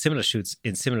done similar shoots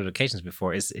in similar locations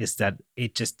before, is that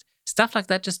stuff like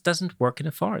that just doesn't work in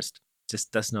a forest.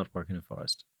 Just does not work in a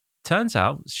forest. Turns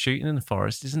out shooting in the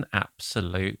forest is an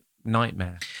absolute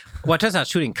nightmare. Well, it turns out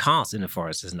shooting cars in the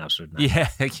forest is an absolute nightmare.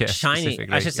 Yeah. Shiny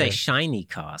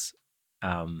cars.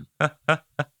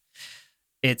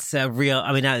 It's a real,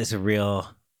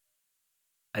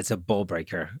 it's a ball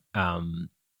breaker.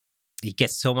 You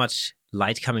get so much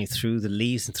light coming through the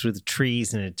leaves and through the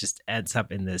trees, and it just ends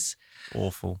up in this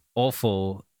awful,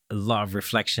 a lot of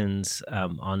reflections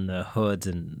on the hood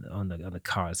and on the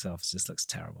car itself. It just looks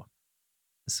terrible.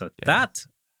 So that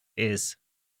is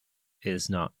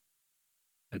not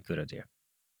a good idea.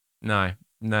 No,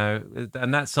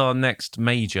 and that's our next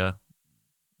major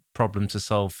problem to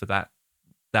solve for that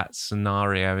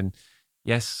scenario. And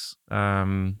yes, you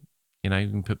know, you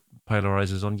can put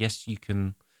polarizers on. Yes, you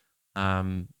can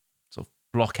sort of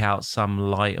block out some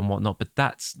light and whatnot, but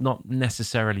that's not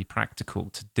necessarily practical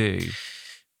to do.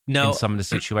 No, in some of the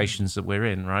situations that we're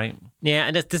in, right? Yeah,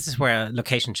 and this is where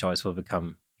location choice will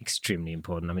become extremely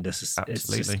important. I mean, it's just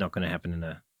not going to happen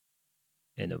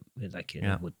in a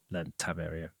woodland type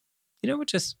area, you know,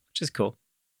 which is cool.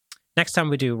 Next time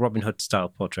we do Robin Hood style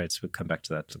portraits, we'll come back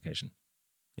to that location.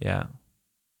 Yeah.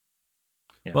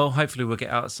 Well, hopefully we'll get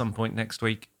out at some point next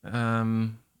week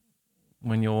when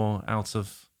you're out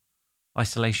of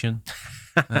isolation,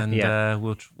 and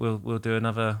we'll do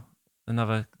another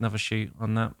shoot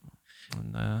on that,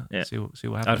 and see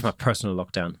what happens. Out of my personal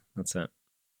lockdown. That's it.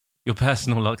 Your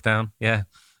personal lockdown, yeah.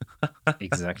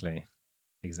 Exactly.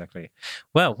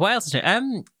 Well, what else?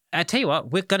 I tell you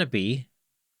what, we're gonna be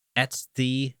at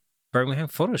the Birmingham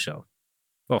Photo Show,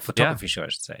 or photography show, I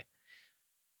should say.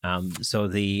 So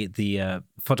the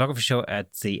photography show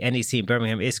at the NEC in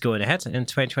Birmingham is going ahead in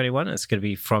 2021. It's going to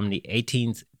be from the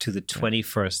 18th to the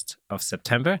 21st of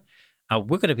September.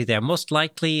 We're going to be there most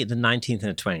likely the 19th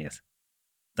and the 20th.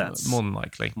 That's more than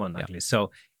likely. Yeah.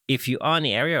 So if you are in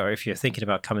the area, or if you're thinking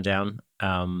about coming down,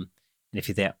 and if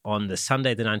you're there on the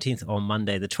Sunday the 19th or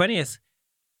Monday the 20th,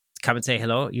 come and say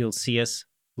hello. You'll see us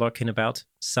lurking about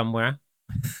somewhere.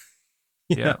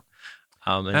 Yeah.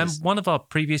 And one of our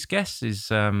previous guests is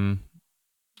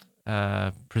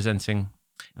presenting.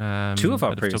 Two of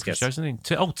our previous guests. Shows, isn't he?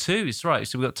 Two. It's right.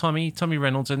 So we've got Tommy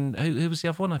Reynolds, and who was the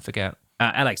other one? I forget.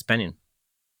 Alex Bennion.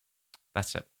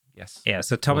 That's it. Yes. Yeah.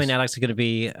 So Tommy and Alex are going to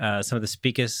be some of the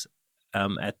speakers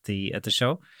at the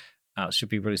show. Should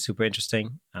be really super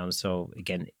interesting. So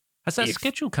again, has that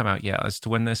schedule come out yet as to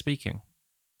when they're speaking?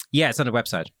 Yeah, it's on the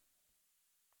website.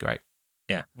 Great.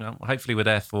 Yeah. Well, hopefully we're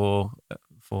there for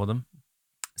them.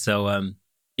 So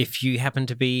if you happen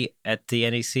to be at the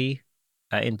NEC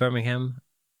in Birmingham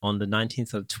on the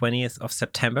 19th or the 20th of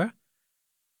September,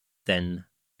 then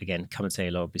again, come and say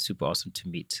hello. It'd be super awesome to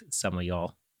meet some of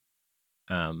y'all.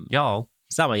 Some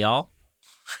of y'all.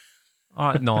 All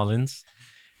right, Norlands.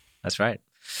 That's right.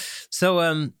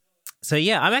 So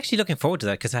yeah, I'm actually looking forward to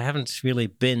that because I haven't really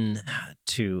been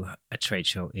to a trade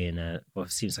show in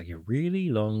what seems like a really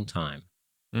long time.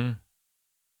 Mm.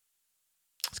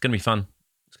 It's going to be fun.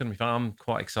 I'm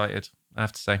quite excited, I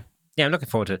have to say. Yeah, I'm looking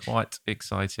forward to it. Quite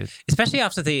excited. Especially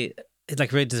after the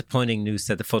really disappointing news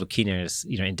that the Photokina is,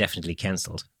 indefinitely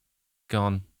cancelled.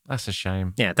 Gone. That's a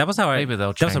shame. Yeah, that was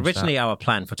originally that. Our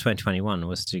plan for 2021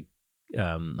 was to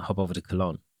hop over to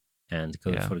Cologne and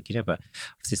go to Photokina, but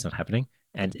obviously it's not happening.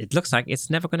 And it looks like it's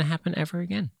never going to happen ever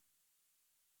again.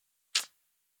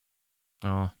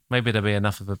 Oh, maybe there'll be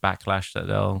enough of a backlash that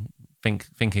they'll think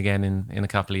again in a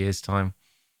couple of years' time.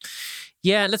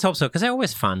 Yeah, let's hope so, because they're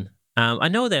always fun. I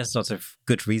know there's lots of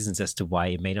good reasons as to why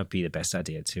it may not be the best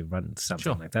idea to run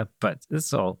something like that, but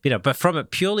it's all, but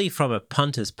purely from a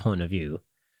punter's point of view,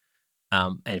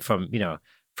 and from a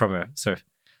sort of,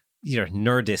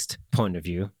 nerdist point of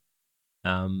view,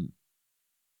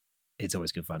 it's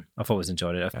always good fun. I've always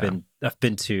enjoyed it. I've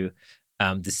been to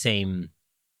the same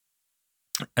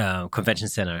convention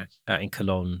center in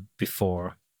Cologne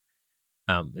before.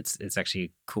 It's actually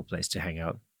a cool place to hang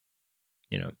out,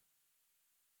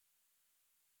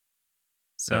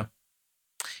 So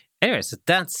anyway, so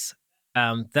that's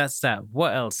that.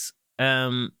 What else?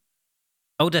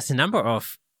 There's a number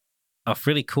of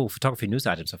really cool photography news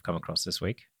items I've come across this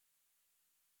week.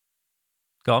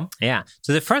 Go on. Yeah.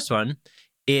 So the first one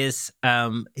is,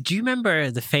 do you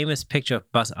remember the famous picture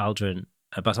of Buzz Aldrin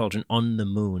on the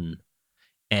moon?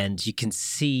 And you can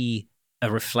see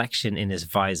a reflection in his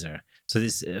visor. So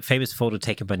this famous photo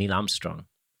taken by Neil Armstrong.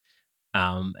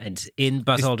 And in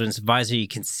Buzz Aldrin's visor, you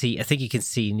can see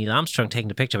Neil Armstrong taking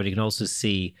the picture, but you can also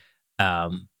see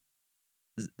part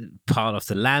of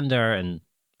the lander, and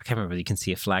I can't remember, you can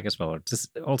see a flag as well, or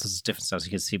just all sorts of different stuff. So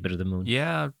you can see a bit of the moon.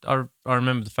 Yeah, I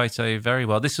remember the photo very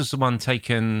well. This was the one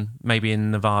taken maybe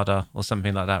in Nevada or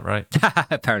something like that, right?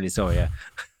 Apparently so, yeah.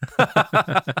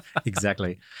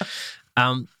 Exactly.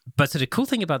 But so the cool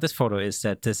thing about this photo is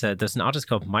that there's an artist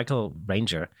called Michael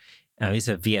Ranger. He's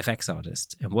a VFX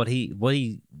artist, and what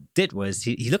he did was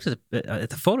he looked at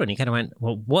the photo and he kind of went,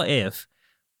 well, what if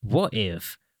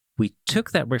we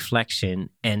took that reflection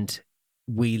and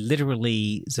we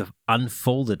literally sort of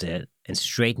unfolded it and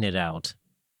straightened it out.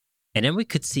 And then we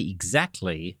could see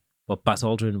exactly what Buzz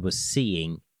Aldrin was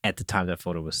seeing at the time that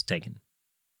photo was taken.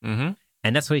 Mm-hmm.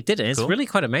 And that's what he did. And it's Cool. really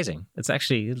quite amazing.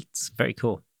 It's very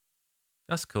cool.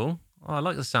 That's cool. Oh, I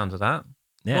like the sound of that.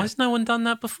 Yeah. Why has no one done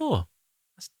that before?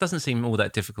 That doesn't seem all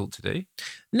that difficult to do.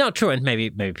 No, true. And maybe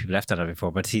people have done it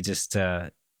before, but he just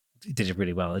he did it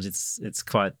really well. It's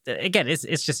quite, again, it's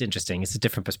just interesting. It's a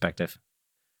different perspective.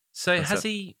 So What's has up?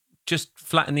 he just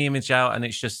flattened the image out and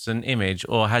it's just an image,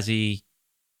 or has he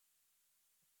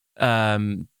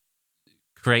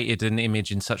created an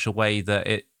image in such a way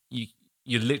that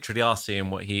you literally are seeing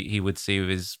what he would see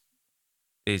with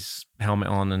his helmet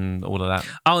on and all of that?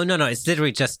 Oh, no. It's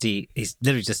literally just he's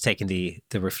literally just taken the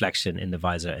reflection in the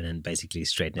visor and then basically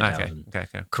straightened it out and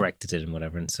Okay. corrected it and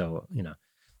whatever. And so,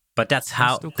 but that's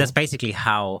how, still cool. that's basically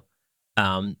how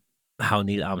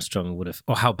Neil Armstrong would have,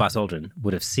 or how Buzz Aldrin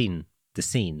would have seen the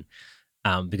scene.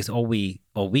 Because all we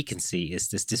can see is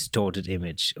this distorted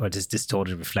image or this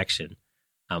distorted reflection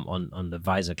on the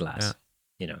visor glass.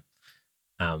 Yeah.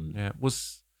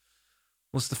 Was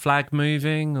the flag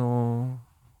moving, or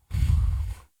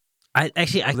were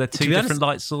there two different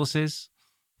light sources?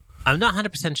 I'm not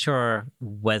 100% sure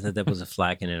whether there was a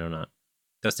flag in it or not.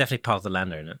 There was definitely part of the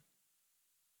lander in it.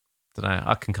 Don't know.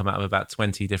 I can come out with about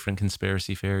 20 different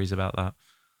conspiracy theories about that.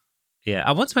 Yeah,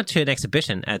 I once went to an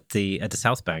exhibition at the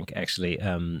South Bank, actually,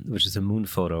 which is a moon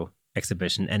photo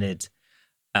exhibition, and it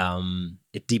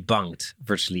debunked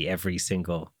virtually every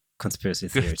single conspiracy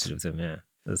theory to them. Yeah,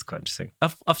 it was quite interesting.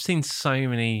 I've seen so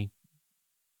many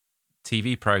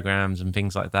TV programs and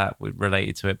things like that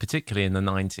related to it, particularly in the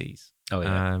 90s. Oh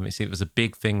yeah, it was a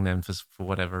big thing then for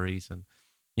whatever reason.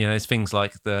 There's things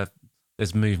like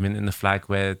there's movement in the flag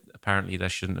where apparently there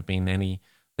shouldn't have been any.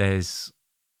 There's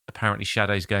apparently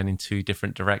shadows going in two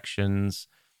different directions.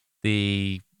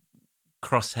 The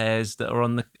crosshairs that are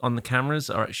on the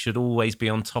cameras should always be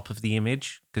on top of the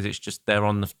image because it's just there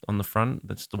on the front.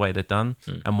 That's the way they're done.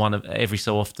 And every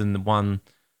so often the one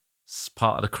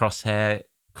part of the crosshair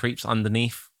creeps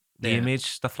underneath the image,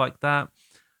 stuff like that.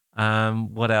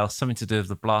 What else? Something to do with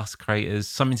the blast craters,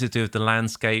 something to do with the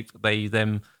landscape. They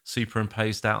then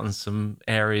superimposed out on some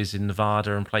areas in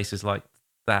Nevada and places like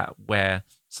that where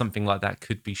something like that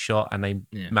could be shot, and they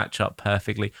match up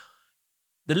perfectly.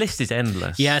 The list is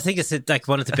endless. Yeah, I think it's like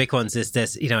one of the big ones is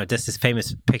there's this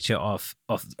famous picture of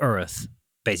Earth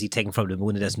basically taken from the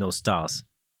moon and there's no stars.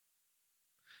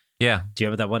 Yeah. Do you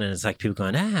remember that one? And it's like people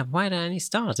going, why are there any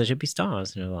stars? There should be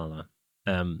stars.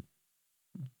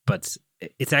 But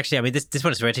it's actually, I mean, this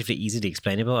one is relatively easily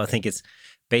explainable. I think it's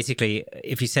basically,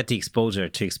 if you set the exposure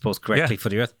to expose correctly for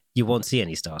the Earth, you won't see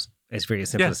any stars. It's really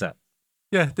as simple as that.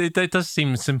 Yeah, it does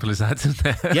seem as simple as that, doesn't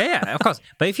it? Yeah, of course.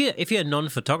 But if you're a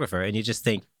non-photographer and you just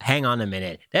think, hang on a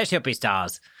minute, there should be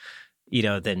stars,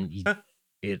 then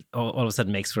it all of a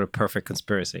sudden makes for a perfect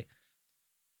conspiracy.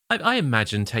 I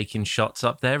imagine taking shots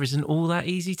up there isn't all that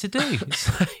easy to do.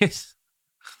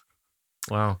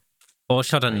 Wow. Or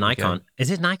shot on Nikon.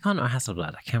 Is it Nikon or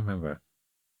Hasselblad? I can't remember.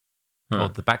 Or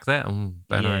the back there? Don't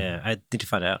know. I need to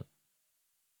find out.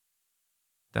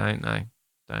 Don't know.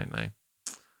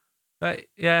 But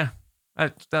yeah,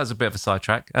 that was a bit of a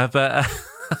sidetrack. But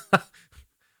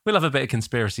we'll have a bit of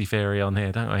conspiracy theory on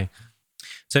here, don't we?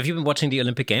 So have you been watching the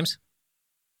Olympic Games?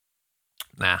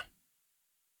 Nah.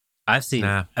 I've seen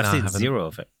zero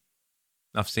of it.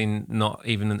 I've seen not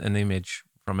even an image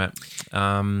from it.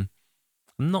 I'm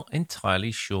not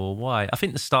entirely sure why. I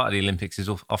think the start of the Olympics is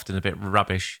often a bit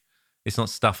rubbish. It's not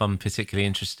stuff I'm particularly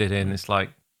interested in. It's like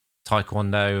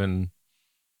taekwondo and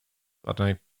I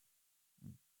don't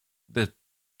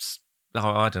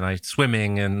know,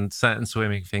 swimming and certain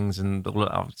swimming things, and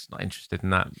I'm just not interested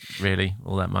in that really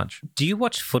all that much. Do you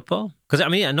watch football? Because I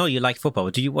mean, I know you like football.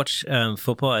 But do you watch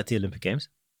football at the Olympic Games?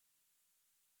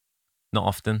 Not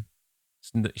often.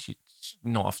 It's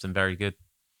not often very good.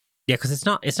 Yeah, because it's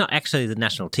not actually the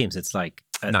national teams. It's like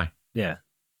no. Yeah,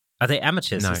 are they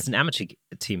amateurs? No. It's an amateur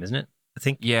team, isn't it? I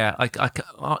think. Yeah, I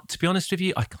to be honest with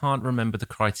you, I can't remember the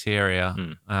criteria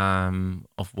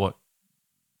of what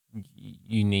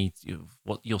you need,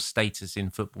 what your status in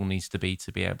football needs to be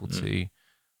able to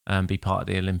be part of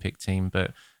the Olympic team.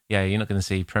 But yeah, you're not going to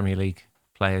see Premier League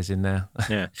players in there.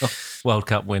 Yeah, World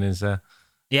Cup winners.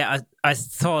 Yeah, I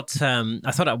thought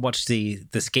I watched the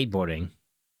skateboarding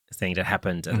thing that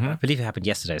happened. I believe it happened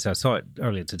yesterday, so I saw it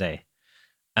earlier today.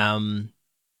 And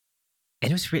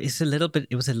it was a little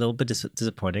bit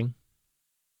disappointing.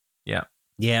 Yeah,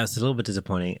 it was a little bit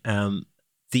disappointing.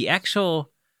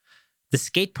 The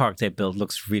skate park they built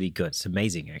looks really good. It's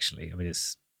amazing, actually. I mean,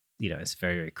 it's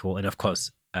very, very cool. And of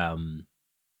course,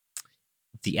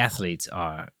 the athletes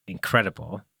are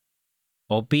incredible,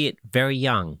 albeit very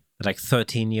young, like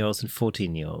 13-year-olds and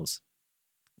 14-year-olds.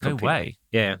 No way.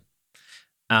 Yeah.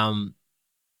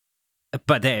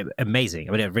 But they're amazing.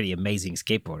 I mean, they're really amazing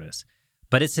skateboarders.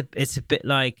 But it's a bit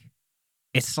like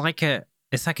it's like a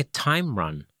time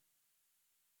run.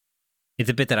 It's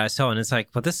a bit that I saw, and it's like,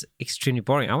 well, this is extremely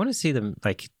boring. I want to see them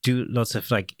like do lots of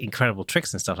like incredible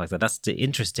tricks and stuff like that. That's the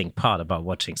interesting part about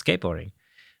watching skateboarding.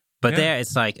 But there,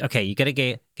 it's like, okay, you got to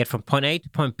get from point A to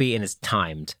point B, and it's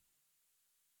timed.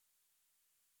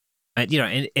 And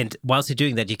and whilst you're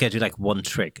doing that, you got to do like one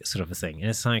trick, sort of a thing. And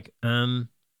it's like,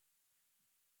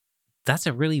 that's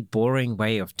a really boring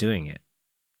way of doing it.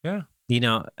 Yeah.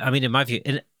 I mean, in my view,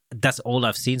 and that's all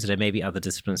I've seen. So there may be other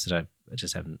disciplines that I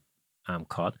just haven't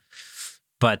caught.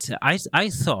 But I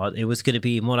thought it was going to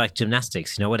be more like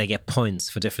gymnastics, where they get points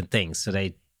for different things. So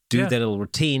they do their little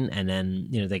routine, and then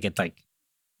they get like.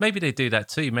 Maybe they do that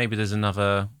too. Maybe there's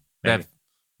another. They have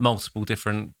multiple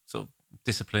different sort of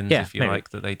disciplines, if you like,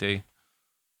 that they do.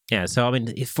 Yeah. So I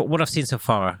mean, for what I've seen so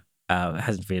far,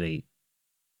 hasn't really,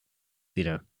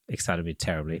 excited me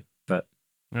terribly. But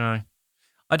no,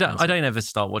 I don't ever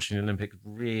start watching the Olympics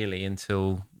really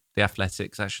until the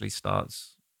athletics actually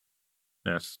starts.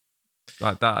 Yes.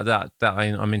 Like that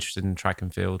I'm interested in track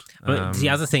and field. But the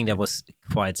other thing that was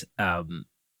quite,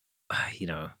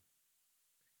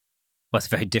 was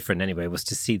very different anyway, was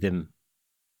to see them,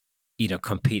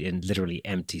 compete in literally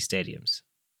empty stadiums.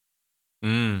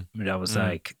 That was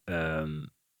like, that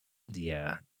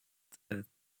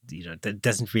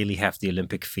doesn't really have the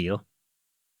Olympic feel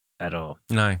at all.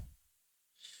 No.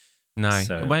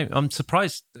 So, wait, I'm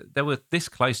surprised they were this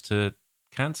close to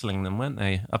cancelling them, weren't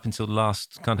they? Up until the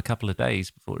last kind of couple of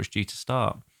days before it was due to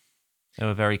start. They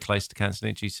were very close to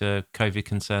cancelling it due to COVID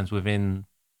concerns within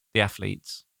the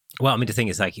athletes. Well, I mean, the thing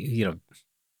is, like,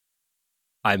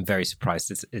 I'm very surprised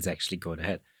it's actually going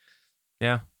ahead.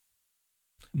 Yeah.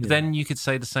 But then you could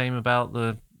say the same about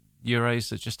the Euros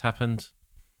that just happened.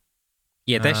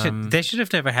 Yeah, they should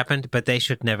have never happened, but they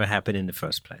should never happen in the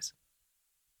first place.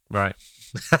 Right.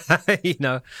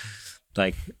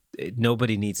 Like,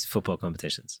 nobody needs football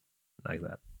competitions like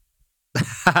that.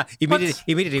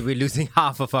 Immediately we're losing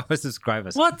half of our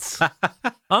subscribers. What?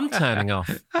 I'm turning off.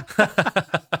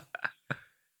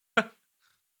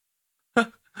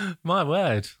 My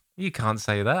word. You can't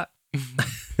say that.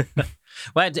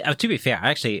 Well, to be fair,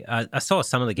 actually, I saw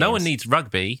some of the games. No one needs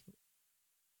rugby.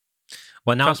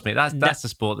 Well, now, trust me, that's a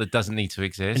sport that doesn't need to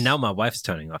exist. Now my wife's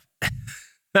turning off.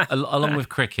 Along with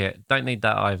cricket. Don't need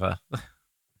that either.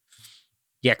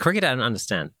 Yeah, cricket I don't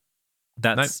understand.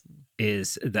 That's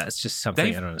just something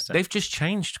I don't understand. They've just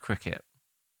changed cricket.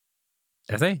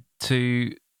 Have they?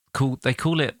 They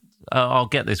call it. I'll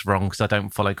get this wrong because I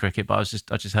don't follow cricket, but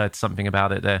I just heard something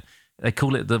about it there. They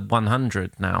call it the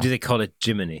 100 now. Do they call it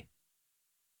Jiminy?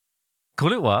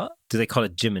 Call it what? Do they call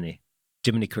it Jiminy?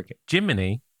 Jiminy cricket.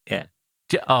 Jiminy? Yeah.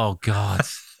 Oh God,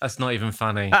 that's not even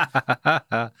funny.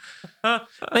 Well,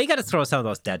 you got to throw some of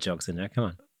those dad jokes in there. Come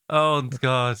on. Oh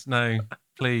God, no,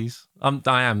 please. I'm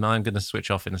going to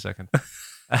switch off in a second.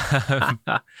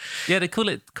 Yeah, they call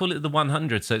it the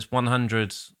 100. So it's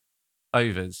 100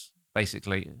 overs,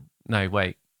 basically. No,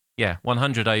 wait. Yeah,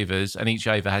 100 overs, and each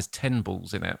over has 10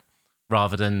 balls in it,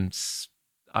 rather than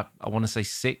I want to say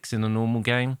 6 in a normal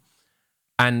game.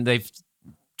 And they've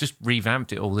just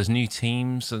revamped it all. There's new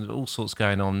teams and all sorts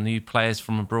going on. New players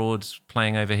from abroad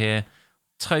playing over here.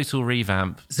 Total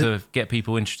revamp to get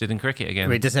people interested in cricket again.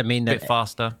 Wait, does that mean that a bit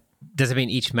faster? Does it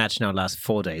mean each match now lasts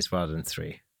 4 days rather than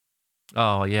 3?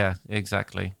 Oh yeah,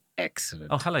 exactly. Excellent.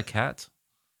 Oh, hello, Kat.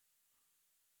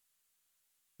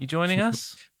 You joining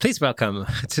us? Please welcome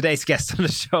today's guest on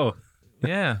the show.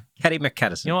 Yeah, Katty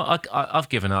McCaddison. You know what? I've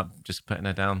given up just putting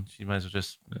her down. She might as well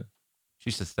just.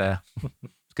 She's just there.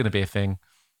 It's going to be a thing.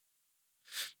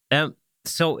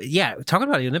 So yeah, talking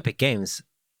about the Olympic Games,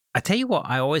 I tell you what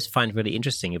I always find really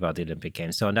interesting about the Olympic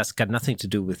Games. So, and that's got nothing to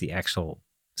do with the actual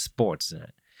sports.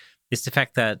 It's the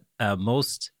fact that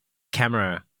most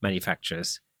camera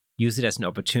manufacturers use it as an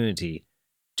opportunity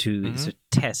to sort of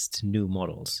test new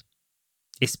models,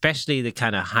 especially the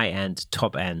kind of high-end,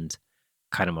 top-end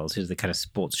kind of models, the kind of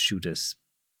sports shooters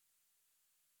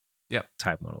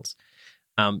type models.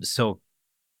 So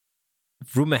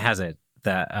rumor has it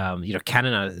that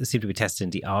Canon seem to be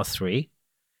testing the R3,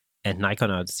 and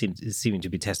Nikon seeming to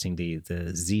be testing the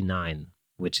Z9,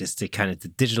 which is the kind of the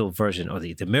digital version, or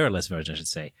the mirrorless version, I should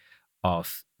say,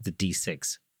 of the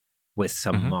D6 with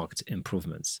some marked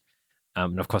improvements.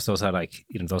 And of course, those are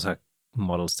those are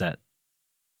models that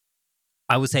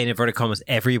I would say in inverted commas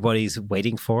everybody's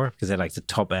waiting for, because they're like the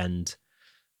top end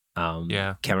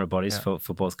camera bodies for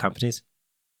both companies.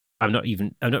 I'm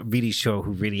not really sure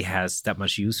who really has that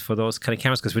much use for those kind of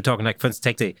cameras, because we're talking like, for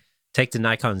instance, take the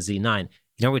Nikon Z9.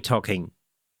 We're talking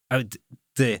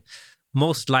the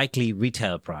most likely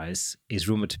retail price is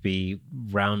rumored to be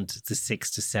around the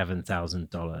 $6,000 to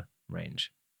 $7,000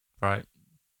 range. Right.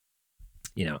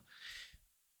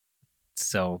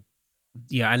 So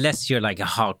yeah, unless you're like a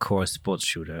hardcore sports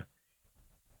shooter,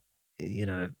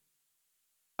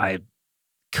 I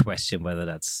question whether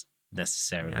that's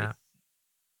necessarily. Yeah.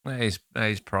 That is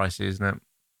pricey, isn't it?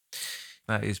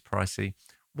 That is pricey.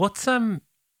 What's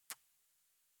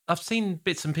I've seen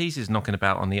bits and pieces knocking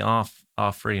about on the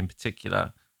R3 in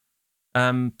particular,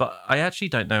 but I actually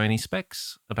don't know any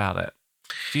specs about it.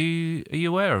 Are you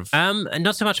aware of?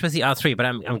 Not so much with the R3, but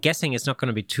I'm guessing it's not going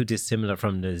to be too dissimilar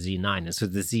from the Z9. And so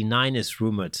the Z9 is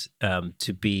rumored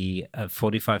to be a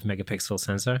 45 megapixel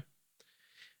sensor.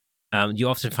 You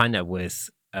often find that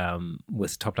with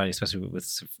top line, especially with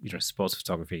sports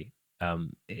photography,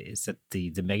 is that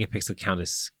the megapixel count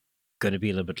is going to be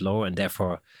a little bit lower, and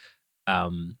therefore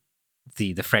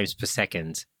the frames per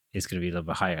second is going to be a little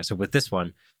bit higher. So with this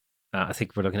one, I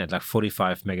think we're looking at like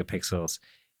 45 megapixels,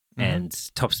 and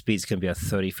top speed is going to be at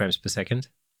 30 frames per second.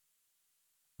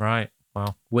 Right.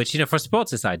 Wow. Which for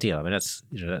sports is ideal. I mean,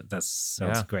 that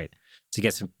sounds great to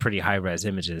get some pretty high res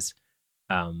images,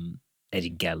 and you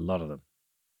can get a lot of them.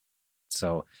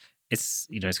 So it's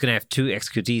it's going to have 2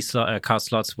 XQD card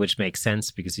slots, which makes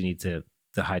sense because you need the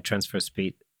high transfer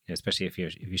speed, especially if you're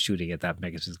shooting at that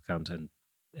megapixel count and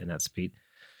that speed.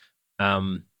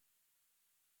 Other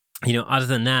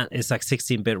than that, it's like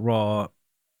 16-bit RAW.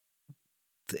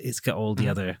 It's got all the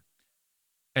other.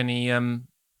 Any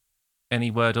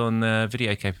word on the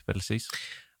video capabilities?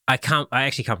 I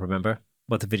actually can't remember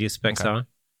what the video specs are.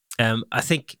 I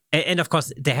think, and of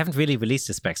course, they haven't really released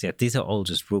the specs yet. These are all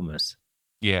just rumors.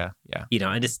 Yeah.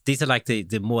 And these are like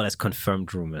the more or less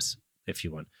confirmed rumors, if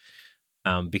you want.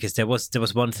 Because there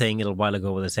was one thing a little while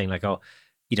ago where they're saying like,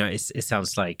 it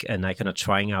sounds like Nikon are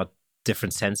trying out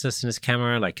different sensors in this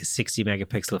camera, like a 60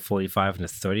 megapixel, 45, and a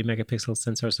 30 megapixel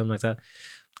sensor or something like that.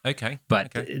 Okay.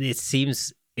 But it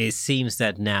seems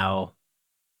that now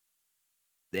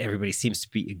everybody seems to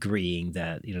be agreeing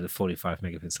that the 45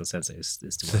 megapixel sensor is the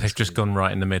one. So they've just gone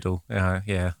right in the middle.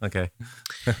 Yeah. Okay.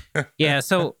 Yeah.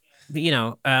 So like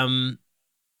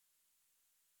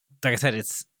I said,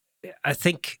 I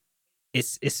think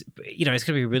it's going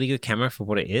to be a really good camera for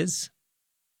what it is,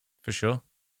 for sure.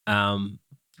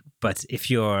 But if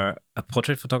you're a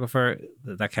portrait photographer,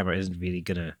 that camera isn't really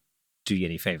going to do you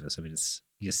any favors. I mean,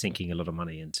 you're sinking a lot of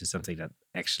money into something that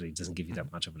actually doesn't give you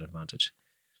that much of an advantage.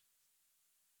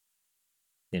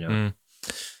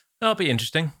 That'll be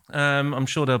interesting. I'm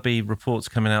sure there'll be reports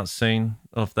coming out soon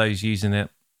of those using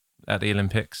it at the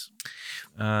Olympics.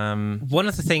 One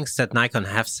of the things that Nikon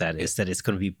have said is that it's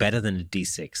going to be better than the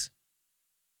D6.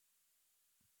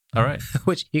 All right.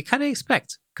 Which you kind of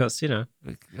expect, because, I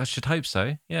should hope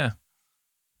so, yeah.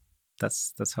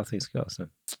 That's how things go. So,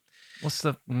 what's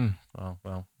the...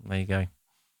 well, there you go.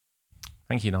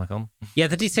 Thank you, Nikon. Yeah,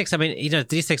 the D6, I mean, the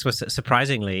D6 was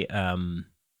surprisingly a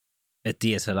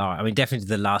DSLR. I mean, definitely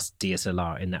the last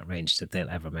DSLR in that range that they'll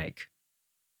ever make.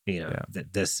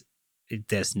 There's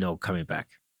no coming back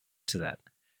to that.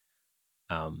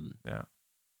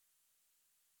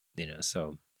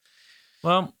 So...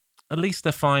 Well... At least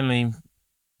they're finally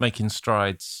making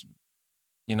strides.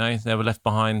 They were left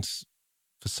behind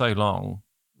for so long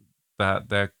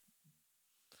that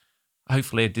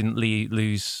hopefully it didn't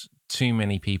lose too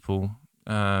many people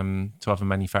to other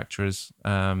manufacturers.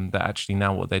 That actually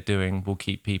now what they're doing will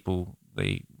keep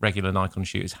the regular Nikon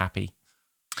shooters, happy.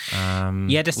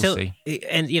 They're still,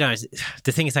 and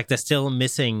the thing is, like, they're still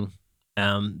missing.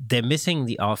 They're missing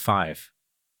the R5.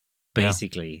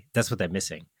 Basically, that's what they're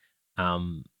missing.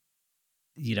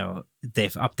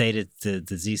 They've updated the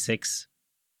Z6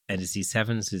 and the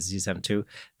Z7, so the Z7 II.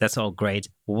 That's all great.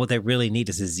 But what they really need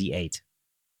is a Z8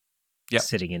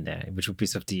 sitting in there, which would be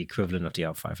sort of the equivalent of the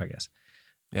R5, I guess.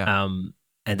 Yeah.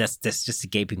 And that's just a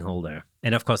gaping hole there.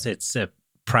 And of course, it's a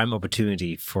prime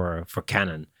opportunity for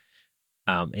Canon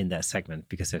in that segment,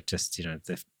 because they've just,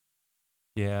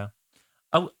 Yeah.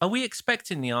 Are we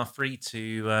expecting the R3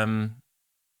 to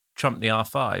trump the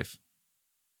R5?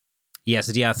 Yeah,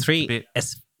 so the R3,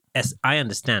 as I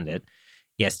understand it,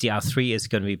 yes, the R3 is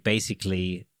going to be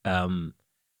basically the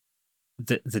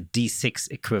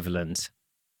D6 equivalent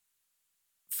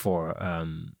for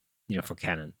for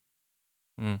Canon.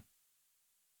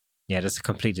 Yeah, that's a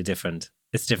completely different.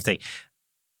 It's a different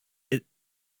thing.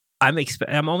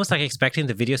 I'm almost like expecting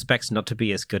the video specs not to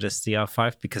be as good as the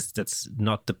R5, because that's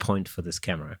not the point for this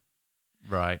camera.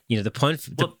 Right.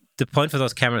 The the point for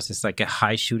those cameras is like a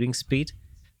high shooting speed,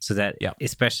 so that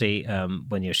especially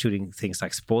when you're shooting things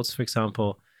like sports, for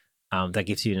example, that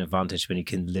gives you an advantage when you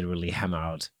can literally hammer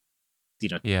out,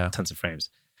 tons of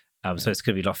frames. So it's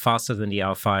going to be a lot faster than the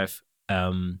R5.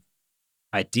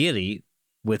 Ideally,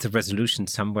 with a resolution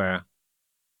somewhere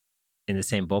in the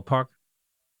same ballpark,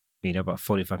 about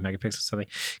 45 megapixels or something.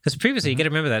 Because previously, you got to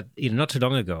remember that not too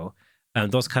long ago,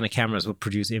 those kind of cameras would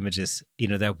produce images,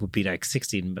 that would be like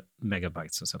 16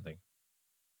 megabytes or something,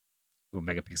 or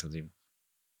megapixels even.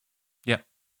 Yeah.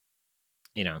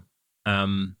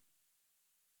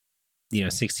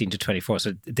 16 to 24.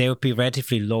 So they would be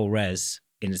relatively low res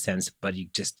in a sense, but you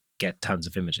just get tons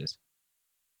of images.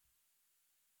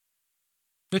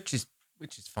 Which is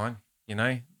fine,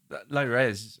 low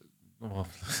res, well,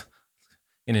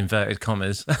 in inverted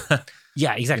commas.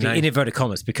 Yeah, exactly. In inverted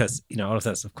commas, because all of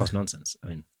that's of course nonsense. I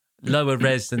mean, lower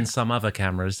res than some other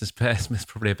cameras. That's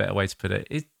probably a better way to put it.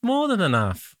 It's more than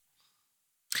enough.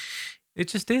 It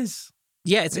just is.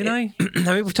 Yeah, it's I mean,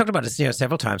 we've talked about this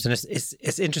several times, and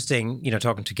it's interesting,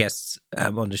 talking to guests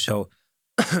on the show,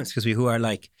 excuse me, who are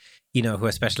like, who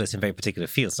are specialists in very particular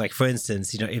fields. Like for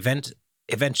instance, event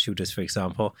shooters, for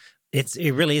example.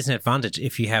 It really is an advantage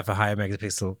if you have a higher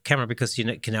megapixel camera, because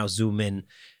you can now zoom in,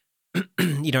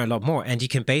 a lot more, and you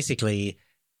can basically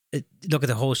look at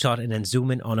the whole shot and then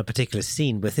zoom in on a particular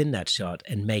scene within that shot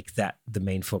and make that the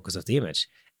main focus of the image.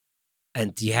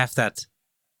 And you have that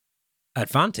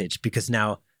advantage because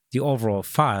now the overall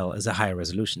file is a higher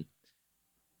resolution.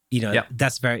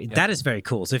 That is very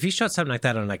cool. So if you shot something like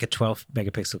that on like a 12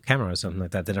 megapixel camera or something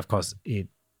like that, then of course you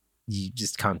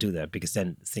just can't do that, because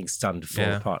then things start to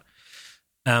fall apart.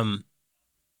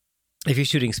 If you're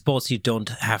shooting sports, you don't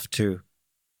have to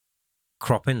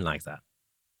crop in like that.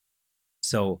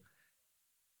 So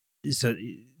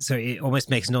it almost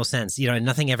makes no sense.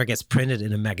 Nothing ever gets printed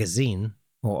in a magazine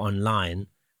or online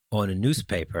or in a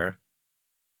newspaper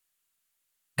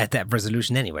at that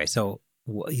resolution anyway. So,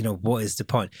 what is the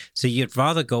point? So you'd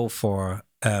rather go for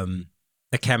a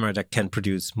camera that can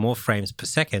produce more frames per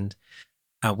second,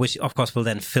 which of course will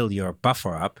then fill your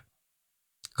buffer up,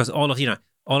 because all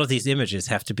of these images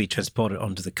have to be transported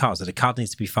onto the card. So the card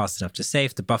needs to be fast enough to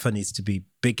save. The buffer needs to be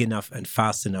big enough and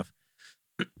fast enough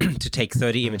to take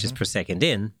 30 images per second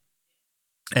in.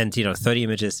 And, 30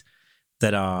 images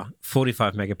that are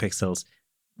 45 megapixels,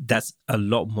 that's a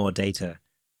lot more data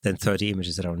than 30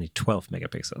 images that are only 12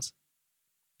 megapixels.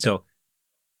 So,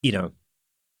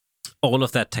 all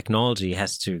of that technology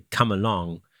has to come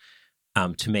along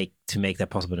to make that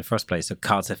possible in the first place. So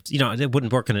cards have, they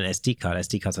wouldn't work on an SD card.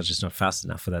 SD cards are just not fast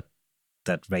enough for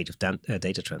that rate of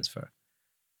data transfer.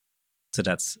 So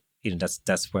that's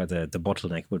where the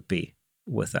bottleneck would be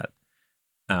with that.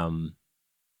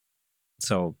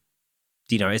 So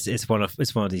it's one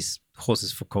of these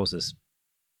horses for courses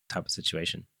type of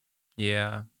situation.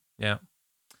 Yeah.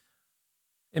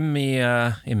 In me,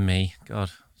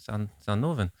 God, sound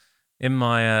northern. In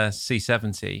my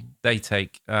C70, they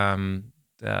take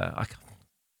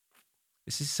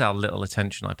this is how little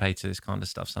attention I pay to this kind of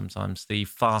stuff sometimes. The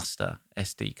faster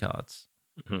SD cards.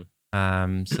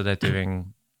 Mm-hmm. So they're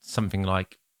doing something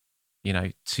like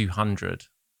 200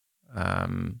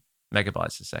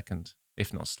 megabytes a second,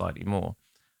 if not slightly more,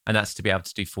 and that's to be able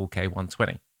to do 4K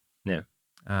 120. Yeah.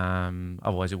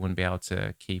 Otherwise, it wouldn't be able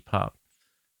to keep up.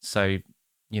 So,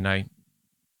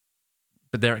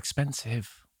 but they're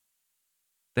expensive.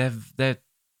 They're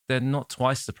not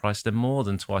twice the price. They're more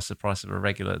than twice the price of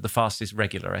the fastest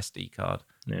regular SD card.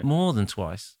 Yeah. More than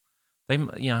twice.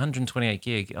 128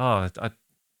 gig. Oh, I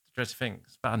dread to think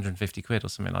it's about 150 quid or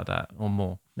something like that, or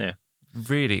more. Yeah,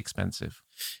 really expensive.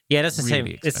 Yeah, that's the same.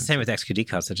 Expensive. It's the same with XQD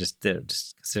cards. They're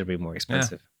just considerably more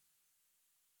expensive. Yeah.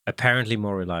 Apparently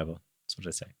more reliable. That's what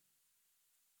I say.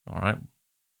 All right,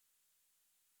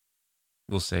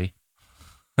 we'll see.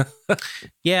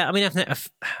 Yeah, I mean,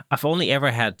 I've only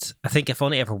ever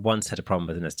once had a problem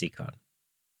with an SD card.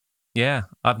 Yeah,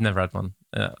 I've never had one.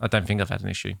 I don't think I've had an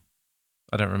issue.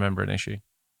 I don't remember an issue.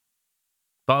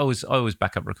 But I always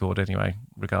backup record anyway,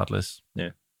 regardless.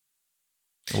 Yeah,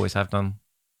 always have done.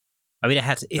 I mean, I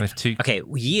had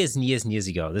years and years and years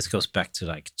ago. This goes back to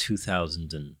like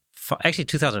 2005. Actually,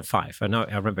 2005. I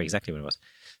remember exactly when it was.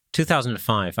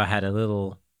 2005. I had a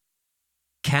little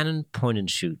Canon point and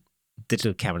shoot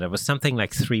digital camera that was something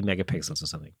like 3 megapixels or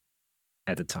something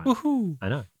at the time. Woohoo! I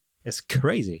know, it's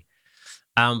crazy.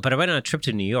 But I went on a trip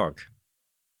to New York,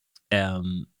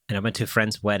 and I went to a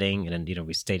friend's wedding, and then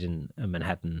we stayed in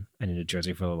Manhattan and in New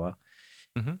Jersey for a while.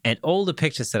 Mm-hmm. And all the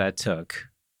pictures that I took,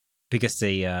 because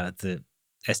the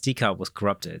SD card was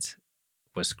corrupted,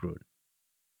 was screwed.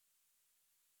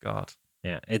 God,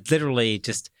 yeah, it literally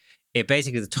just it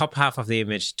basically the top half of the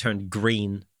image turned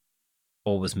green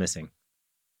or was missing.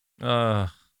 So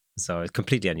it's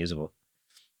completely unusable.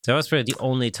 So that was really the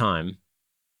only time,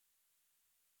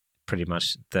 pretty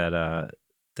much, that I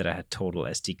had total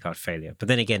SD card failure. But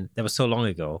then again, that was so long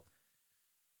ago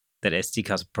that SD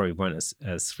cards probably weren't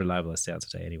as reliable as they are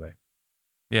today anyway.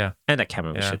 Yeah. And that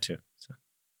camera was shit too. So.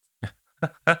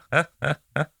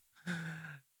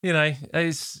 You know,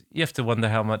 you have to wonder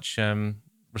how much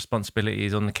responsibility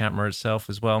is on the camera itself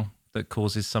as well that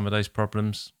causes some of those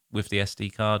problems with the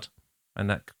SD card, and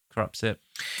that corrupts it.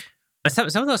 Some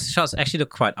of those shots actually look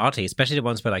quite arty, especially the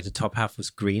ones where like the top half was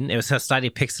green. It was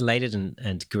slightly pixelated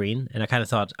and green, and I kind of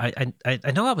thought, I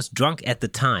know I was drunk at the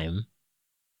time,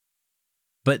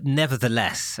 but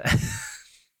nevertheless,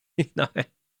 you know.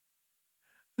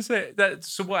 So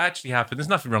what actually happened? There's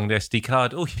nothing wrong with the SD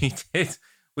card. All you did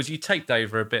was you put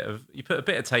a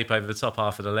bit of tape over the top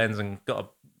half of the lens and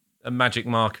got a magic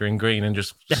marker in green and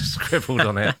just scribbled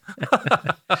on it.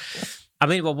 I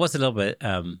mean, what was a little bit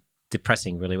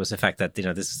depressing really was the fact that, you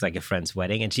know, this was like a friend's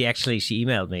wedding, and she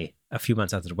emailed me a few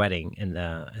months after the wedding and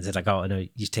said like, oh, I know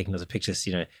you've taken lots of pictures,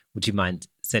 you know, would you mind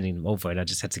sending them over? And I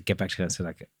just had to get back to her and say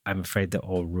like, I'm afraid they're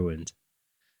all ruined.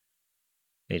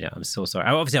 You know, I'm so sorry.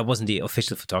 Obviously, I wasn't the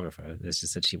official photographer. It's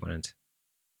just that she wanted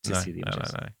to see the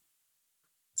images. No.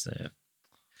 So, yeah.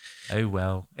 Oh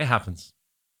well, it happens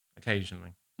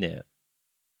occasionally. Yeah.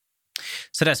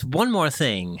 So that's one more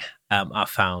thing I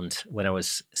found when I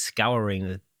was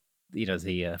scouring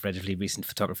the relatively recent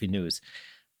photography news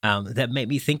that made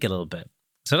me think a little bit.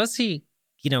 So let's see,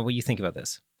 you know, what you think about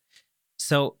this.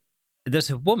 So there's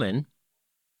a woman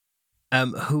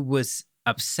who was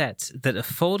upset that a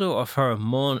photo of her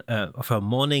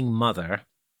mourning mother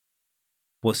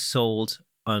was sold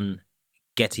on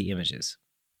Getty Images.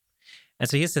 And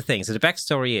so here's the thing. So the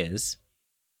backstory is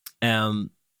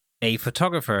a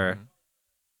photographer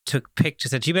took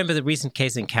pictures. Do you remember the recent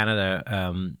case in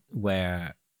Canada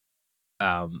where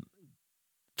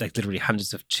like literally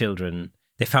hundreds of children,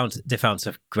 they found sort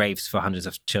of graves for hundreds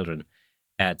of children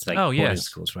at like boarding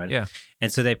schools, right? Yeah.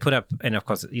 And so they put up, and of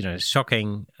course, you know,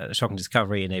 shocking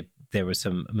discovery, and there were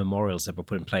some memorials that were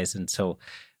put in place. And so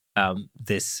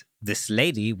this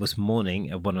lady was mourning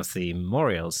at one of the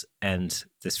memorials, and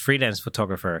this freelance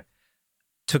photographer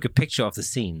took a picture of the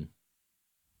scene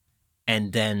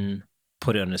and then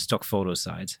put it on a stock photo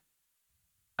site,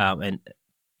 and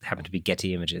happened to be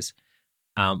Getty Images.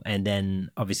 And then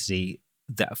obviously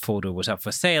that photo was up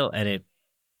for sale, and it,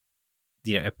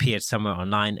 you know, appeared somewhere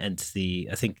online, and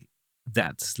I think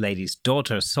that lady's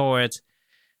daughter saw it,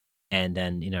 and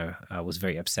then, you know, was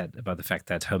very upset about the fact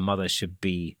that her mother should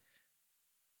be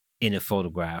in a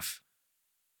photograph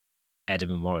at a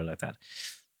memorial like that.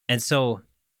 And so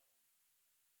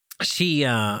she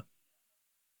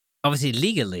obviously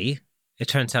legally, it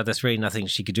turns out there's really nothing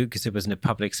she could do because it was in a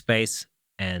public space,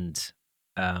 and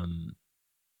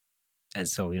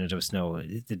so, you know, there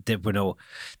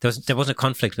wasn't a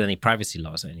conflict with any privacy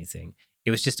laws or anything.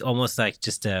 It was just almost like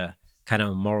just a kind of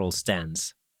a moral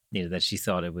stance, you know, that she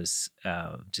thought it was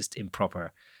just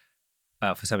improper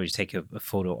for somebody to take a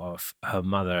photo of her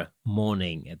mother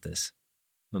mourning at this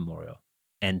memorial,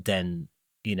 and then,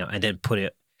 you know, and then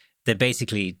they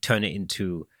basically turn it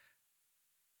into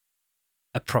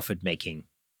a profit-making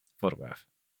photograph.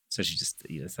 So she just,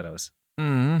 you know, thought I was.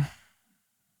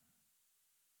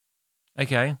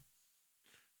 Okay.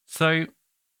 So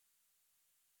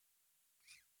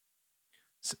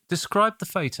describe the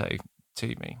photo to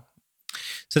me.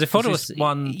 So the photo was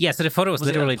one. Yeah. So the photo was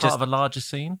literally part just of a larger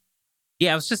scene.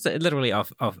 Yeah, it was just literally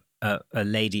of a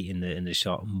lady in the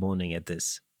shot mourning at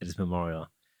this memorial.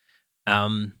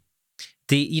 The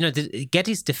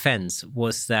Getty's defense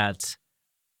was that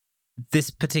this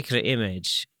particular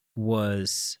image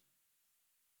was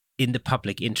in the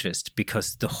public interest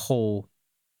because the whole,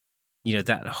 you know,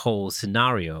 that whole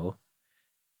scenario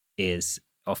is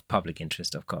of public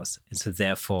interest, of course. And so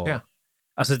therefore,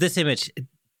 so this image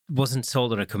wasn't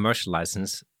sold on a commercial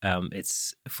license.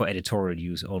 It's for editorial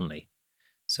use only.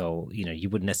 So, you know, you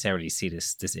wouldn't necessarily see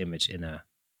this image in a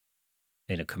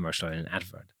commercial or in an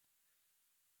advert.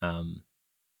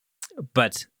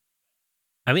 But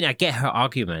I mean, I get her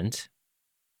argument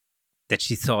that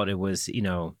she thought it was, you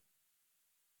know,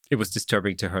 it was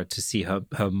disturbing to her to see her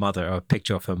mother, or a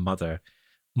picture of her mother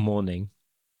mourning.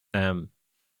 On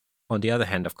the other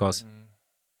hand, of course,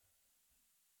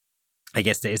 I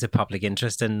guess there is a public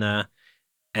interest, and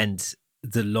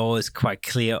the law is quite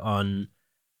clear on,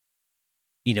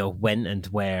 you know, when and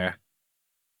where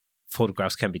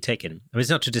photographs can be taken. I mean, it's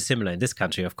not too dissimilar in this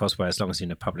country, of course, where as long as you're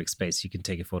in a public space, you can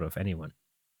take a photo of anyone.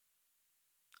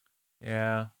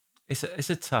 Yeah. It's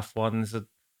a tough one.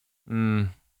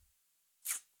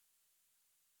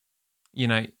 You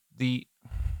know,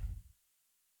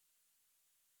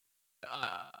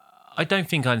 I don't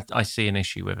think I see an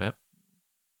issue with it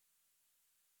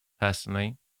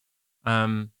personally.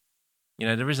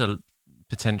 There is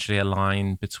potentially a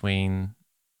line between,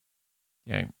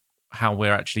 how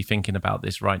we're actually thinking about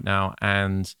this right now,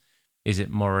 and is it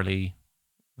morally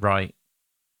right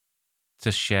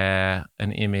to share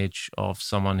an image of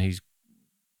someone who's,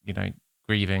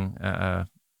 grieving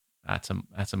at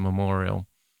a memorial.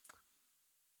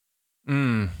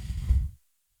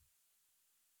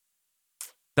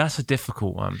 That's a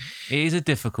difficult one. It is a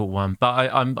difficult one,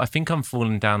 but I think I'm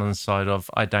falling down on the side of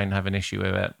I don't have an issue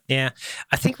with it. Yeah,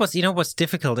 I think what's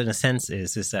difficult in a sense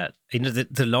is that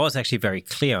the law is actually very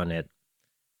clear on it,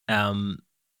 and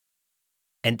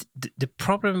the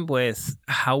problem with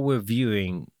how we're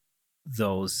viewing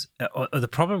those, or the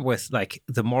problem with like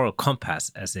the moral compass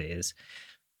as it is,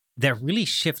 that really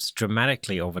shifts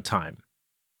dramatically over time.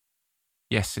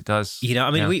 Yes, it does.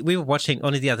 We were watching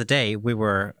only the other day. We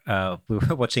were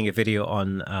watching a video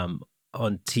on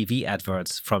TV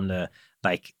adverts from the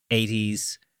like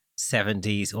 80s,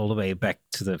 70s, all the way back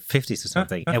to the 50s or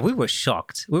something, and we were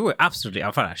shocked. We were absolutely,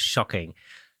 I found that shocking.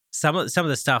 Some of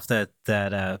the stuff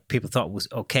that people thought was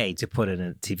okay to put in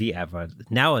a TV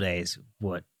advert nowadays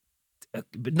would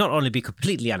not only be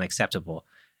completely unacceptable,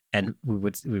 and we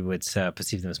would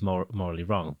perceive them as morally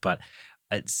wrong, but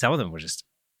some of them were just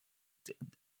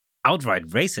outright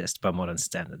racist by modern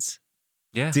standards.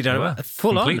 Yeah, do you know what I mean?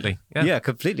 Full completely, on, yeah,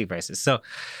 completely racist. So,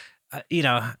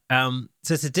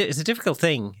 so it's a difficult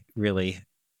thing, really.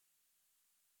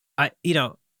 It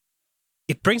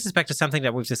brings us back to something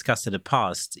that we've discussed in the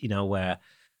past. Where,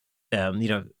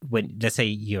 when let's say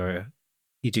you're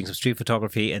doing some street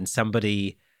photography and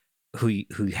somebody who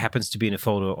happens to be in a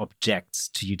photo objects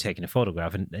to you taking a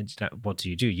photograph, and what do?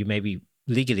 You may be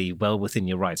legally well within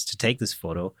your rights to take this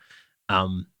photo,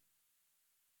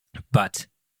 but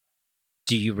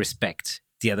do you respect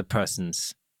the other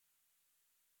person's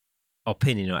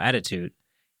opinion or attitude,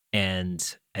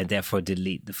 and therefore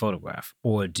delete the photograph?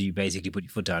 Or do you basically put your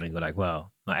foot down and go like,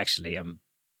 well, no, actually, I'm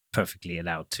perfectly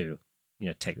allowed to,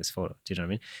 take this photo. Do you know what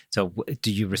I mean? So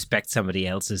do you respect somebody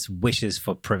else's wishes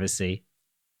for privacy,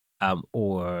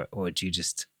 or do you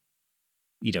just,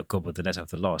 go with the letter of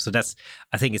the law? So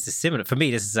I think it's a similar, for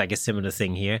me, this is like a similar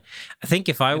thing here. I think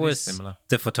if I was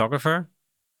the photographer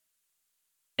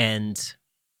and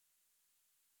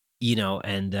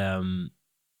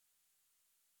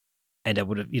I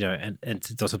would have, and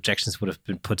those objections would have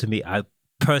been put to me, I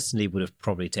personally would have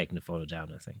probably taken the photo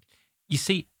down, I think. You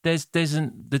see, there's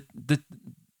the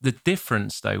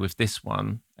difference though with this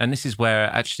one, and this is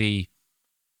where actually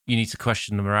you need to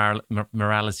question the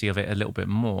morality of it a little bit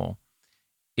more,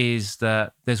 is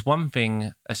that there's one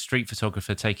thing a street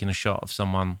photographer taking a shot of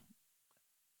someone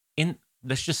in,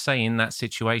 let's just say in that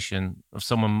situation of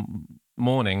someone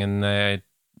mourning and they're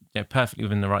perfectly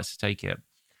within the rights to take it,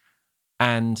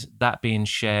 and that being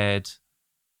shared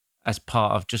as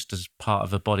part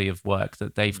of a body of work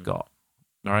that they've got.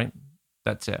 All right,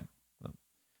 that's it.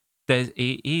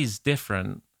 It is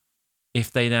different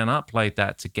if they then upload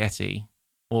that to Getty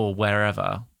or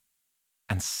wherever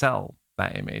and sell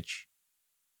that image.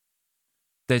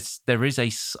 I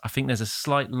think there's a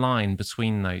slight line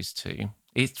between those two.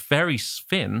 It's very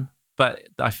thin, but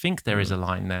I think there is a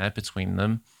line there between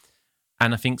them.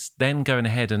 And I think then going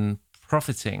ahead and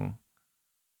profiting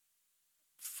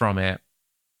from it,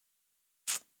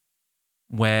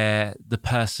 where the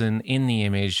person in the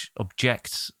image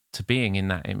objects to being in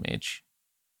that image,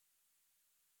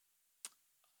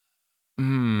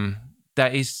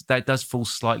 that does fall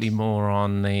slightly more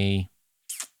on the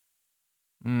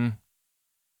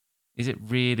is it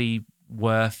really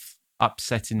worth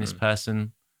upsetting this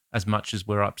person as much as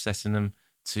we're upsetting them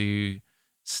to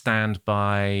stand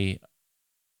by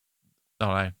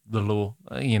the law,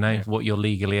 what you're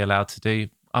legally allowed to do?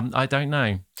 I don't know.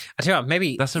 I tell you what,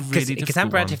 maybe that's a really because I'm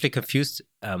relatively confused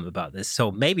about this.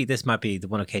 So maybe this might be the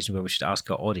one occasion where we should ask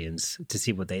our audience to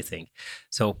see what they think.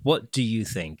 So what do you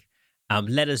think?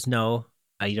 Let us know.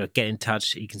 Get in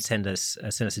touch. You can send us a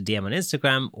DM on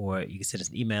Instagram, or you can send us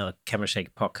an email at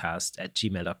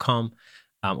camerashakepodcast@gmail.com,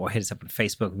 or hit us up on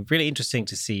Facebook. It'd be really interesting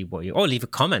to see or leave a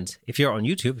comment. If you're on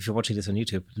YouTube, if you're watching this on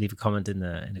YouTube, leave a comment in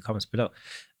the comments below.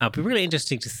 It'd be really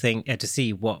interesting to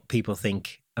see what people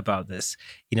think about this.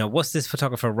 Was this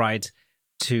photographer right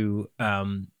to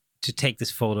take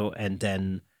this photo and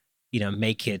then,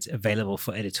 make it available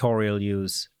for editorial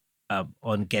use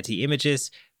on Getty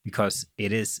Images because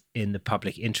it is in the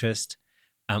public interest,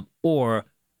 or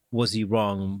was he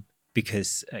wrong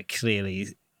because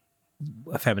clearly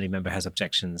a family member has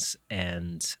objections,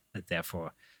 and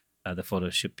therefore the photo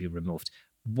should be removed.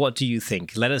 What do you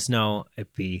think? Let us know.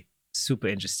 It'd be super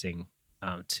interesting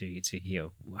to hear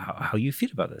how you feel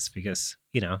about this, because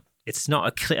it's not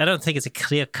a clear. I don't think it's a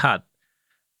clear cut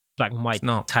black and white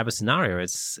type of scenario.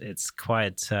 It's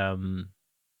quite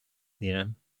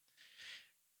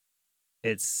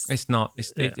It's not.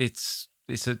 It's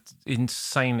a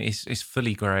insane. It's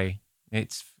fully grey.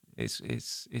 It's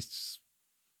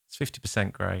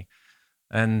 50% grey,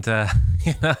 and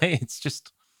it's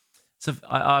just. So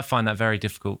I find that very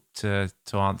difficult to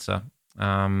answer.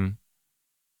 I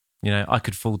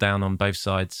could fall down on both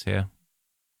sides here,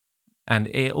 and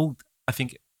it all. I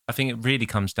think it really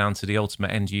comes down to the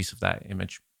ultimate end use of that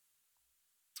image.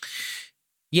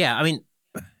 Yeah, I mean,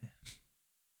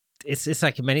 it's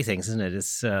like many things, isn't it?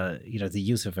 It's the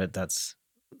use of it that's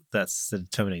the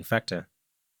determining factor.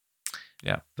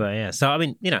 Yeah. But yeah, so I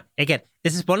mean, again,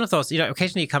 this is one of those,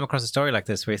 occasionally you come across a story like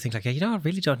this where you think like, I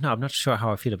really don't know. I'm not sure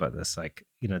how I feel about this. Like,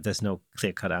 there's no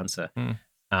clear cut answer.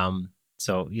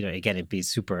 So, again, it'd be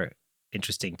super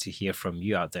interesting to hear from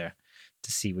you out there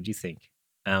to see what you think.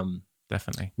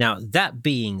 Definitely. Now, that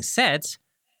being said,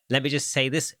 let me just say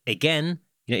this again.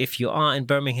 If you are in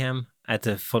Birmingham at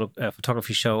the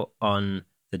photography show on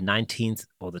the 19th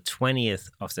or the 20th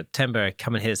of September,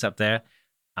 come and hit us up there.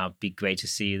 It'd be great to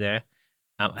see you there.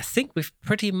 I think we've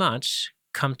pretty much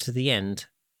come to the end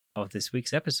of this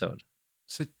week's episode.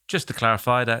 So just to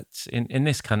clarify, that in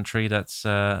this country, that's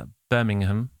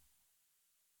Birmingham.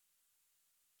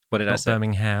 What did I say?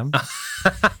 Birmingham.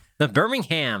 The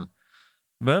Birmingham.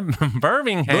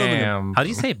 Birmingham. How do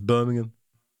you say Birmingham?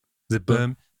 Is it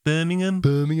Birmingham?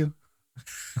 Birmingham.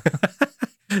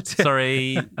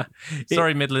 Sorry,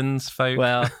 Midlands folk.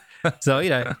 Well, so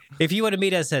if you want to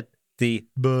meet us at the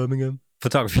Birmingham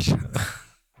Photography Show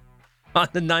on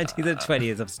the 19th and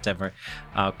 20th of September,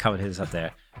 come and hit us up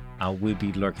there. We'll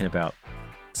be lurking about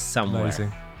somewhere.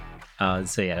 Amazing.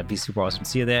 So yeah, it'd be super awesome to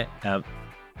see you there.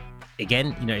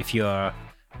 Again, if you're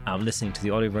listening to the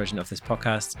audio version of this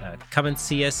podcast, come and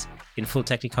see us in full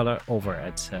Technicolor over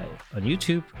on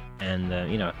YouTube, and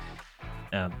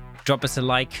drop us a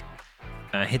like,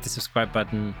 hit the subscribe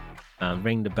button,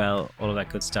 ring the bell, all of that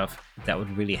good stuff. That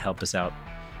would really help us out,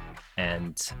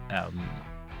 and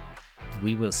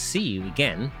we will see you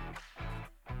again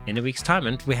in a week's time,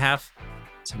 and we have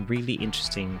some really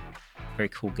interesting, very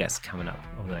cool guests coming up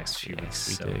over the next few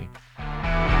weeks. We do.